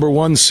overall number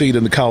 1 seed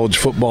in the college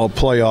football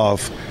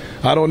playoff.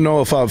 I don't know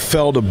if I've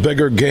felt a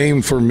bigger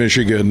game for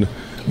Michigan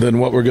than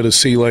what we're going to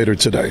see later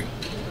today.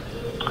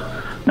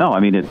 No, I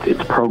mean,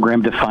 it's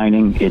program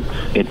defining.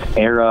 It's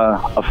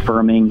era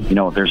affirming.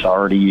 There's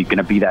already going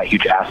to be that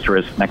huge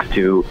asterisk next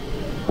to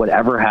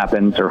whatever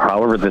happens or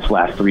however this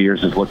last 3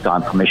 years has looked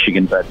on for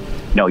Michigan. But,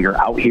 you're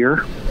out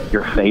here.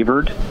 You're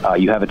favored.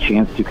 You have a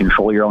chance to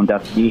control your own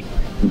destiny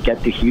and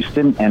get to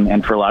Houston.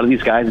 And for a lot of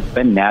these guys, it's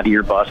been Natty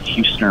or bust,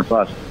 Houston or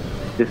bust.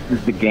 This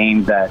is the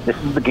game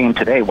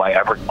today why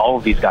all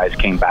of these guys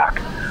came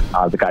back.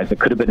 The guys that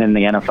could have been in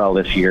the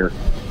NFL this year.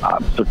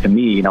 So to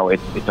me,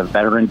 it's a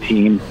veteran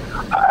team.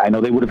 I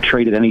know they would have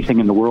traded anything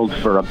in the world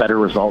for a better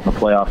result in the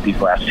playoffs these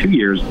last 2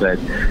 years, but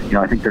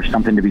I think there's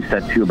something to be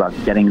said too about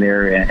getting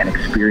there and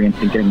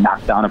experiencing, getting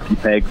knocked down a few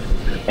pegs,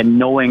 and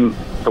knowing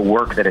the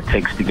work that it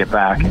takes to get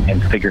back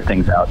and figure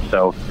things out.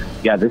 So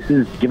yeah, this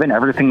is, given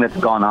everything that's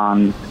gone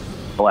on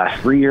the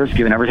last 3 years,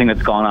 given everything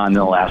that's gone on in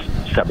the last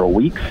several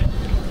weeks,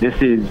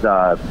 this is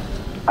I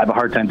have a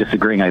hard time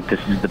disagreeing. This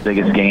is the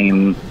biggest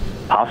game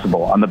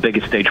possible on the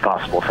biggest stage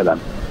possible for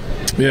them.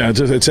 Yeah,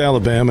 it's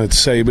Alabama, it's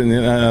Saban.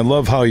 And I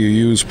love how you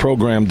use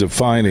program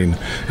defining.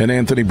 And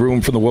Anthony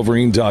Broom from the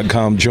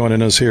Wolverine.com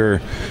joining us here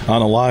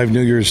on a live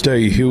New Year's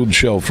Day Huge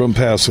Show from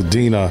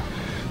Pasadena.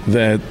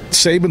 That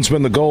Saban's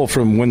been the goal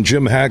from when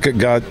Jim Hackett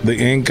got the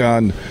ink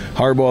on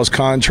Harbaugh's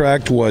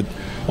contract,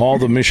 all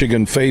the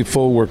Michigan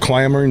faithful were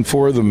clamoring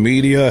for, the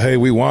media. Hey,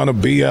 we want to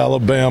be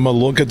Alabama.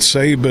 Look at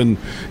Saban.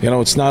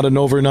 It's not an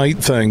overnight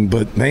thing,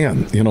 but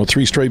man,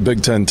 3 straight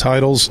Big Ten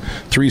titles,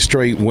 3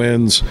 straight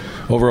wins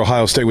over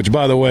Ohio State, which,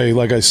 by the way,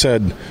 like I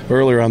said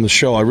earlier on the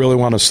show, I really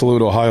want to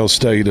salute Ohio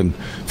State and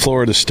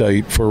Florida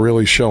State for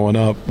really showing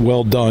up.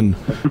 Well done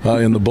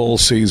in the bowl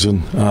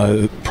season.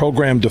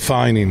 Program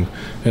defining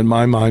in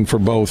my mind for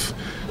both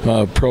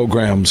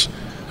programs.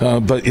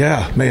 But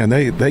yeah, man,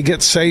 they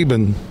get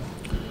Saban.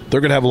 They're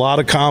going to have a lot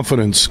of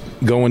confidence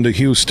going to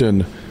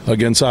Houston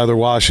against either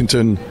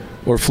Washington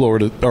or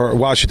Florida, or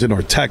Washington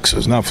or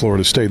Texas, not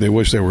Florida State. They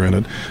wish they were in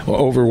it.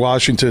 Over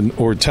Washington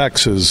or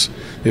Texas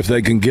if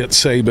they can get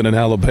Saban in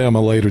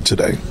Alabama later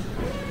today.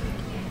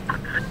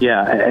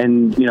 Yeah,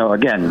 and,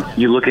 again,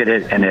 you look at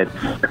it, and it's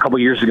a couple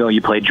years ago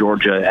you played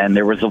Georgia, and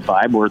there was a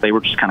vibe where they were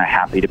just kind of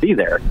happy to be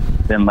there.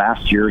 Then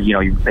last year,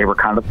 they were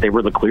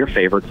the clear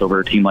favorites over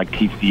a team like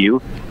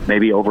TCU,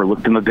 maybe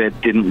overlooked them a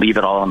bit, didn't leave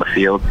it all on the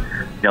field.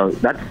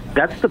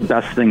 That's the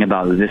best thing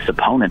about this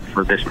opponent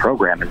for this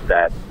program is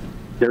that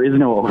there is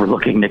no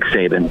overlooking Nick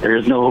Saban. There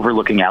is no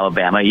overlooking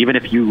Alabama. Even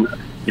if you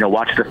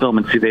watch the film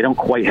and see they don't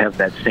quite have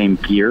that same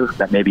gear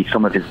that maybe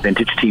some of his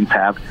vintage teams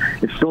have.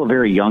 It's still a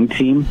very young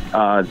team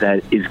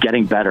that is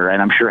getting better,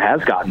 and I'm sure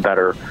has gotten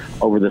better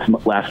over this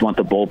last month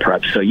of bowl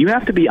prep. So you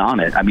have to be on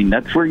it. I mean,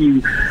 that's where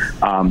you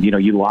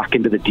lock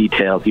into the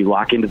details, you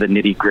lock into the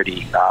nitty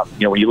gritty.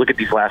 When you look at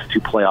these last 2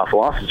 playoff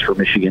losses for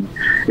Michigan,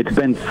 it's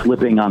been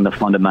slipping on the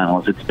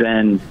fundamentals. It's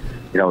been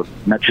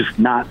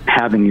not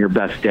having your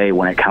best day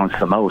when it counts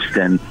the most.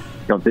 And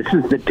this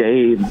is the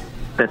day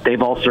that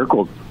they've all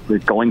circled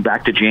going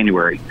back to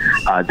January.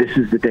 This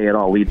is the day it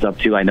all leads up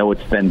to. I know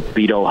it's been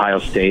beat Ohio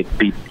State,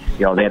 they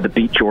had the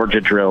beat Georgia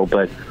drill,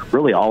 but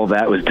really all of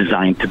that was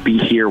designed to be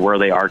here where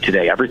they are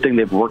today. Everything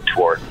they've worked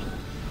toward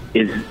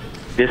is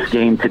this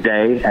game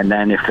today, and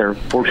then if they're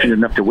fortunate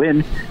enough to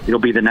win, it'll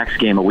be the next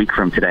game a week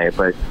from today.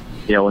 But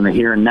in the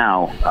here and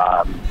now,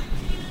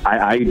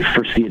 I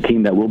foresee a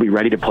team that will be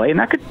ready to play, and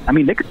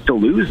they could still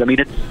lose. I mean,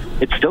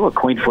 it's still a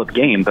coin flip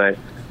game, but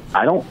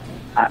I don't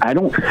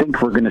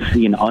think we're going to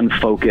see an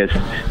unfocused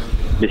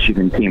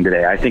Michigan team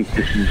today. I think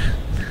this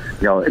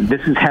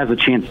has a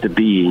chance to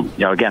be,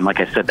 again,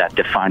 like I said, that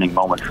defining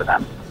moment for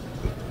them.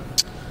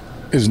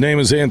 His name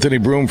is Anthony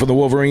Broome from the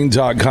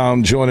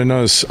Wolverine.com, joining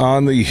us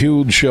on the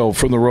huge show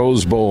from the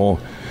Rose Bowl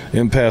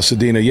in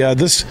Pasadena. Yeah,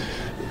 this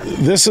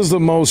is the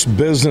most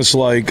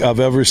businesslike I've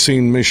ever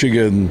seen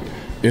Michigan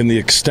in the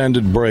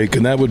extended break,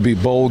 and that would be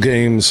bowl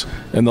games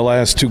and the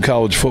last 2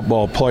 college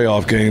football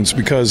playoff games.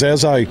 Because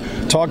as I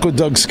talked with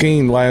Doug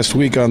Skeen last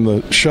week on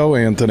the show,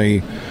 Anthony,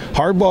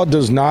 Harbaugh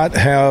does not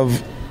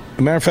have, as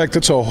a matter of fact,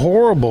 it's a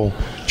horrible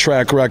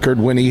track record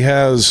when he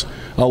has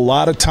a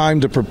lot of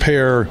time to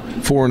prepare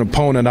for an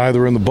opponent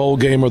either in the bowl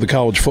game or the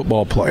college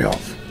football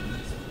playoff.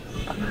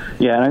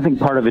 Yeah, and I think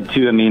part of it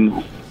too,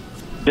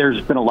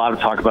 there's been a lot of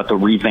talk about the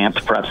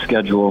revamped prep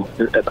schedule.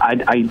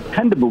 I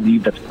tend to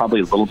believe that's probably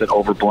a little bit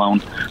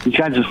overblown. These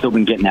guys have still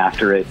been getting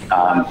after it.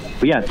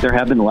 But yeah, there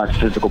have been less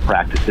physical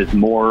practices,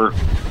 more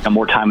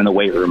time in the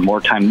weight room,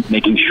 more time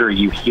making sure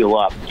you heal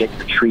up, get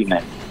your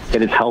treatment,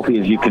 get as healthy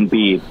as you can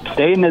be,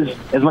 stay in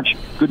as much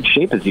good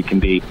shape as you can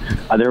be.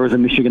 There was a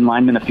Michigan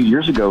lineman a few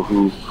years ago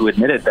who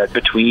admitted that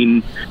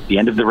between the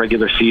end of the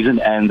regular season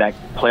and that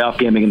playoff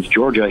game against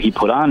Georgia, he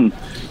put on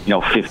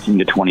 15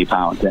 to 20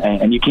 pounds.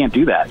 And you can't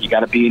do that. You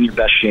got to be in your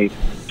best shape.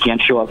 You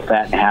can't show up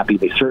fat and happy.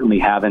 They certainly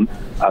haven't.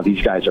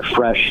 These guys are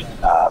fresh.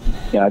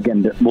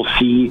 Again, we'll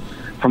see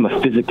from a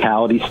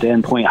physicality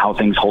standpoint how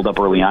things hold up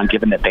early on,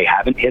 given that they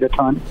haven't hit a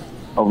ton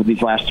over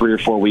these last 3 or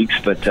 4 weeks.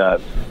 But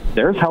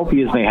they're as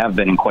healthy as they have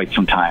been in quite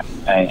some time.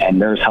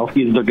 And they're as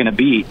healthy as they're going to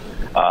be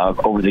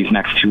over these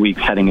next 2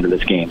 weeks heading into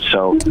this game.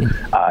 So,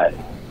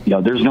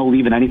 there's no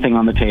leaving anything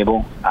on the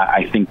table.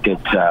 I think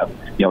that,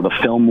 the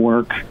film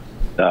work,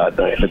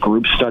 the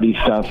group study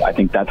stuff, I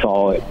think that's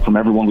all, from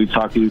everyone we've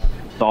talked to,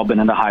 it's all been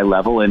at a high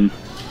level. And,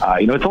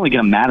 it's only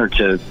going to matter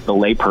to the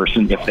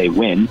layperson if they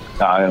win.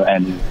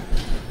 And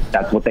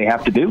that's what they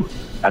have to do.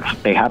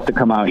 They have to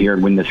come out here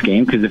and win this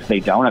game, because if they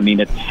don't,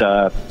 it's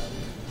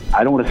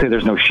I don't want to say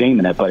there's no shame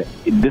in it, but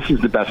this is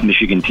the best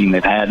Michigan team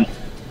they've had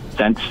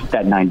since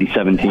that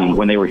 97 team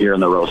when they were here in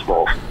the Rose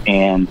Bowl.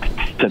 And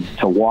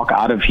to walk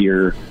out of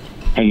here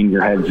hanging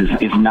your heads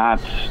is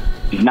not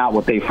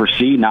what they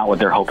foresee, not what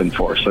they're hoping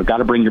for. So got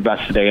to bring your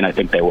best today, and I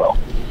think they will.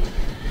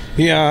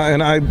 Yeah,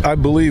 and I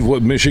believe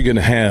what Michigan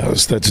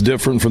has that's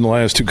different from the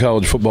last 2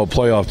 college football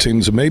playoff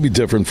teams, and maybe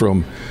different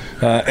from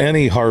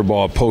any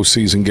Harbaugh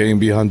postseason game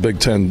beyond Big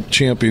Ten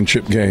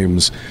championship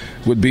games,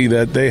 would be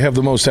that they have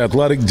the most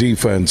athletic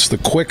defense, the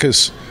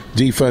quickest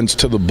defense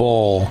to the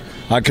ball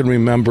I can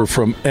remember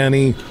from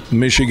any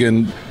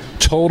Michigan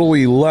total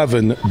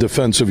 11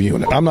 defensive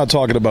unit. I'm not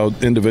talking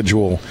about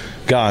individual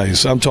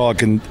guys. I'm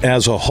talking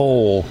as a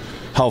whole,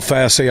 how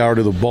fast they are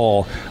to the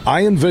ball.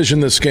 I envision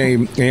this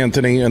game,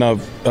 Anthony, and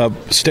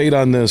I've stayed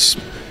on this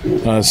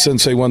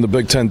since they won the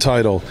Big Ten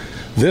title.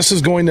 This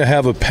is going to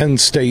have a Penn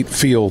State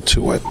feel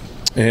to it,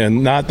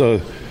 and not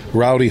the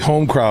rowdy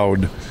home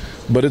crowd,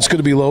 but it's going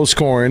to be low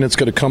scoring. It's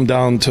going to come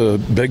down to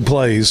big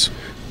plays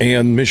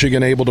and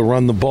Michigan able to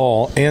run the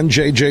ball, and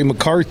J.J.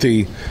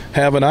 McCarthy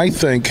having, I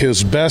think,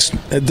 his best.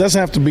 It doesn't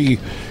have to be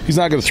 – he's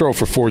not going to throw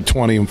for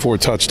 420 and 4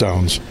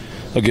 touchdowns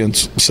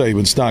against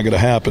Saban. It's not going to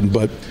happen,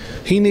 but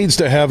he needs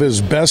to have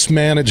his best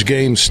managed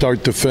game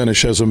start to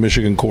finish as a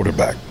Michigan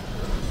quarterback.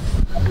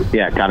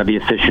 Yeah, got to be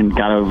efficient,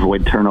 got to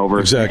avoid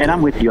turnovers. Exactly. And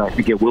I'm with you. I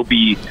think it will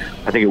be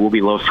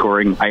low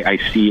scoring.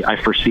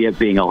 I foresee it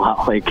being a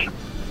lot like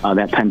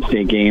that Penn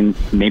State game,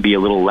 maybe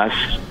a little less.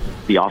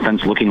 The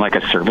offense looking like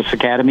a service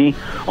academy,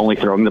 only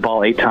throwing the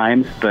ball 8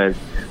 times. But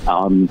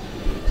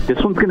this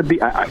one's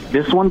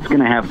going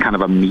to have kind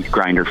of a meat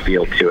grinder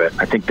feel to it.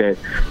 I think that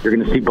you're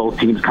going to see both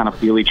teams kind of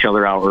feel each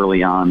other out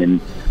early on,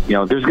 and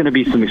there's going to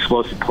be some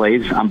explosive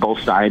plays on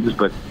both sides.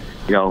 But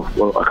a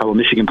couple of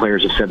Michigan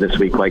players have said this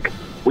week, like,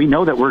 we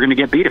know that we're going to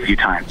get beat a few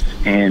times,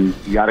 and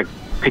you got to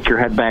pick your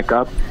head back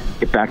up,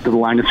 get back to the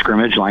line of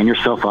scrimmage, line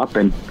yourself up,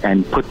 and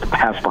put the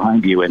pass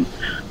behind you. And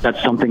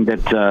that's something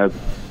that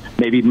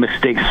maybe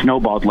mistakes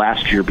snowballed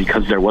last year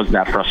because there was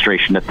that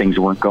frustration that things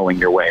weren't going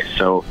your way.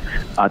 So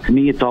to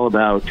me, it's all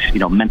about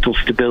mental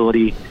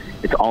stability.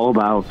 It's all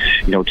about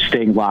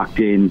staying locked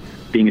in,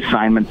 being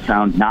assignment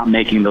sound, not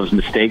making those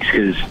mistakes,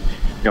 because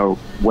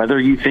whether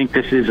you think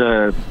this is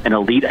an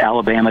elite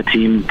Alabama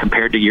team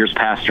compared to years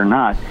past or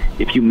not,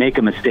 if you make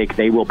a mistake,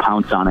 they will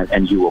pounce on it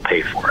and you will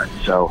pay for it.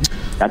 So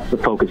that's the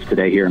focus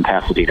today here in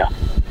Pasadena.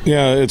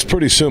 Yeah, it's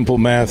pretty simple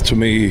math to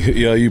me.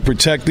 Yeah, you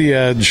protect the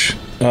edge.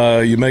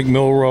 You make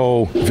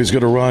Milroe, if he's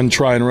going to run,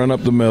 try and run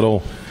up the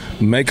middle.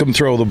 Make him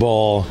throw the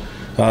ball.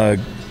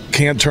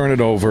 Can't turn it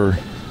over.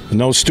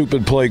 No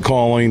stupid play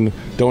calling.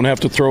 Don't have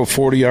to throw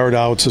 40-yard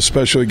outs,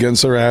 especially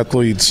against their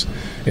athletes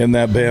in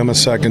that Bama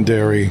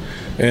secondary.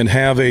 And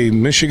have a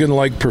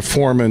Michigan-like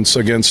performance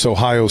against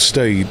Ohio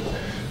State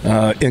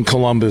in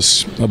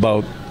Columbus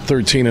about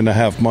 13 and a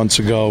half months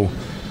ago.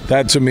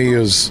 That, to me,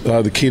 is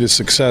the key to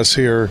success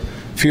here.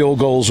 Field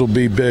goals will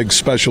be big.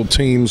 Special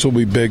teams will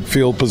be big.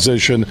 Field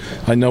position.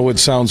 I know it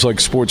sounds like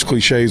sports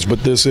cliches,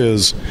 but this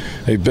is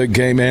a big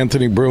game.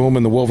 Anthony Broome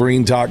and the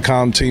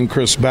Wolverine.com team,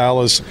 Chris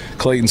Ballas,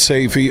 Clayton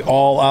Sayfie,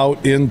 all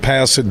out in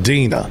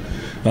Pasadena.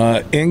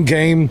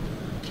 In-game,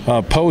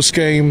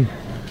 post-game,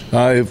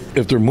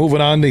 if they're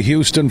moving on to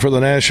Houston for the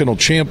national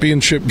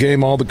championship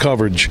game, all the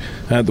coverage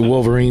at the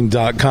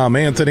Wolverine.com.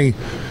 Anthony,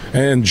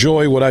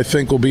 enjoy what I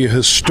think will be a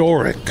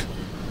historic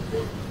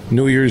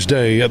New Year's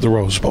Day at the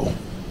Rose Bowl.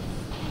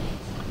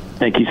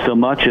 Thank you so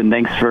much, and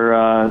thanks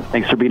for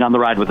being on the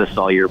ride with us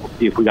all year.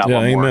 See if we got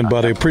one more. Amen,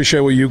 buddy.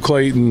 Appreciate what you,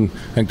 Clayton,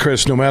 and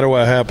Chris, no matter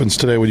what happens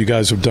today, what you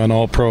guys have done,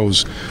 all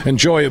pros.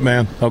 Enjoy it,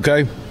 man,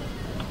 okay?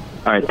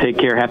 All right, take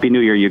care. Happy New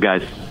Year, you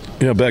guys.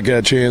 Yeah, back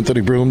at you, Anthony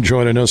Broome,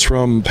 joining us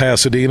from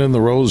Pasadena in the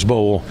Rose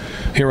Bowl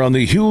here on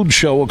the Huge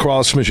Show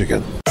across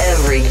Michigan.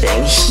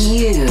 Everything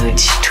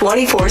huge,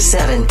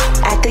 24/7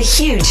 at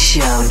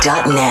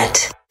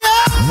thehugeshow.net.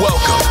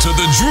 Welcome to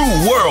the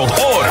Drew World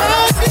Order.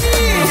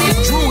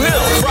 Drew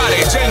Hill,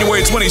 Friday,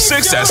 January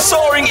 26th at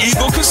Soaring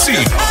Eagle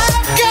Casino.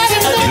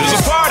 There's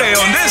a party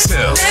on this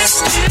hill.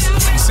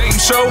 Same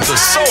show, the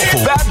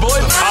soulful Bad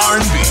Boy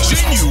R&B.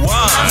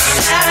 Genuine.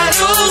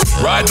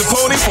 Ride the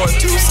pony for a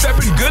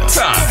two-stepping good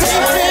time.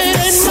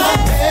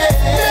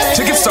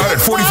 Tickets start at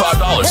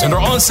 $45 and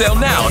are on sale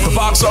now at the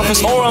box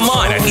office or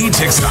online at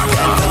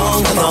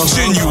etix.com.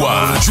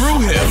 Genuine. Drew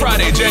Hill,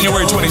 Friday,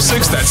 January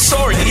 26th at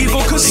Soaring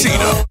Eagle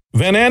Casino.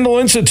 Van Andel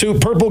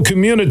Institute Purple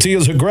Community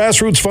is a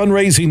grassroots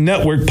fundraising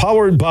network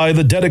powered by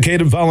the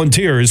dedicated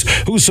volunteers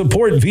who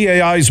support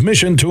VAI's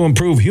mission to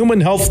improve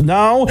human health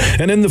now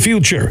and in the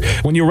future.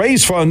 When you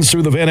raise funds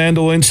through the Van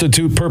Andel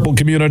Institute Purple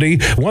Community,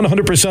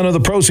 100% of the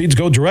proceeds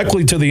go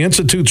directly to the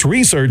Institute's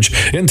research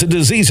into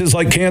diseases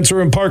like cancer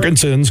and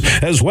Parkinson's,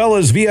 as well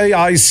as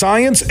VAI's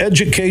science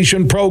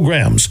education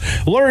programs.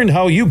 Learn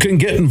how you can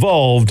get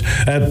involved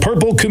at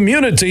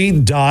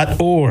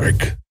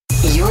purplecommunity.org.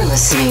 You're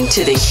listening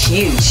to The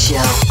Huge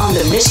Show on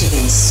the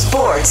Michigan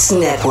Sports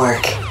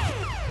Network.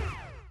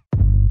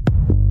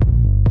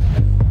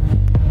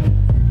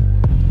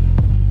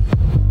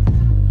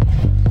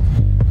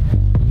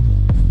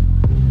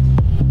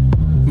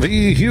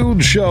 The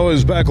Huge Show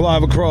is back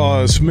live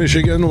across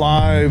Michigan,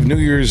 live New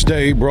Year's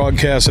Day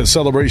broadcast at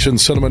Celebration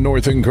Cinema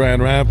North in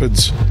Grand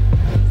Rapids.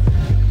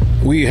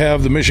 We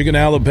have the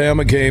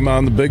Michigan-Alabama game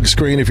on the big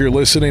screen. If you're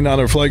listening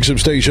on our flagship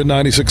station,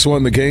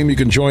 96.1 The Game, you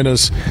can join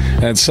us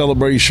at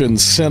Celebration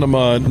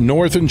Cinema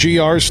North in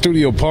GR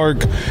Studio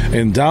Park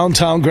in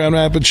downtown Grand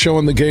Rapids,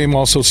 showing the game.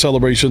 Also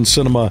Celebration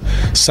Cinema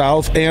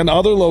South and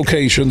other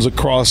locations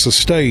across the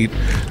state.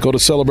 Go to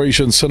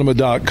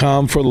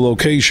celebrationcinema.com for the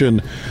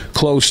location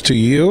close to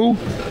you.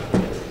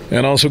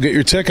 And also get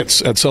your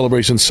tickets at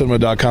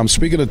celebrationcinema.com.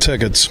 Speaking of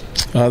tickets,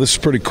 this is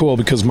pretty cool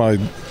because my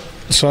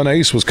son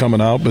Ace was coming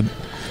out, but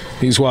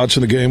he's watching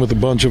the game with a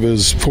bunch of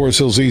his Forest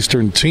Hills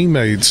Eastern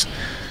teammates.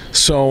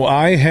 So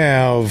I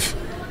have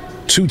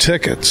 2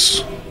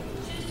 tickets.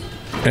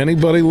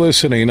 Anybody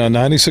listening on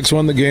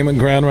 96.1 The Game in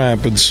Grand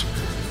Rapids,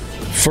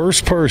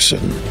 first person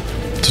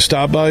to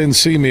Stop by and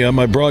see me on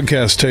my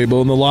broadcast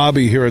table in the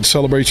lobby here at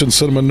Celebration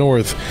Cinema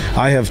North.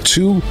 I have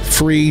 2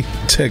 free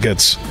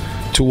tickets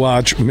to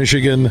watch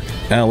Michigan,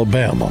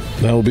 Alabama.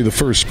 That will be the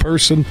first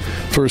person,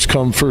 first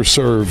come, first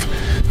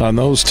serve on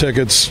those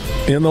tickets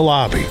in the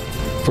lobby.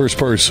 First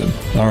person,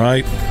 all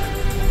right?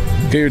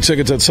 Get your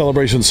tickets at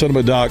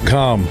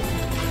celebrationcinema.com.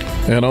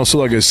 And also,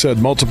 like I said,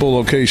 multiple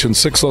locations,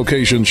 6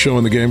 locations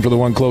showing the game for the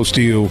one close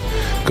to you.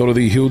 Go to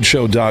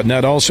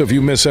thehugeshow.net. Also, if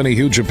you miss any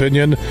Huge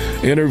Opinion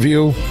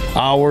interview,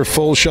 our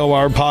full show,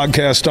 our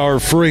podcast are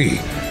free.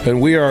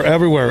 And we are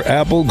everywhere: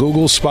 Apple,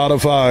 Google,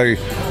 Spotify,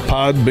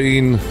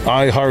 Podbean,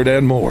 iHeart,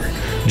 and more.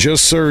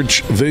 Just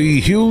search The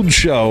Huge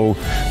Show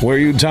where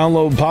you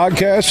download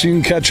podcasts. You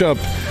can catch up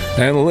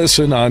and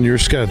listen on your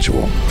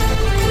schedule.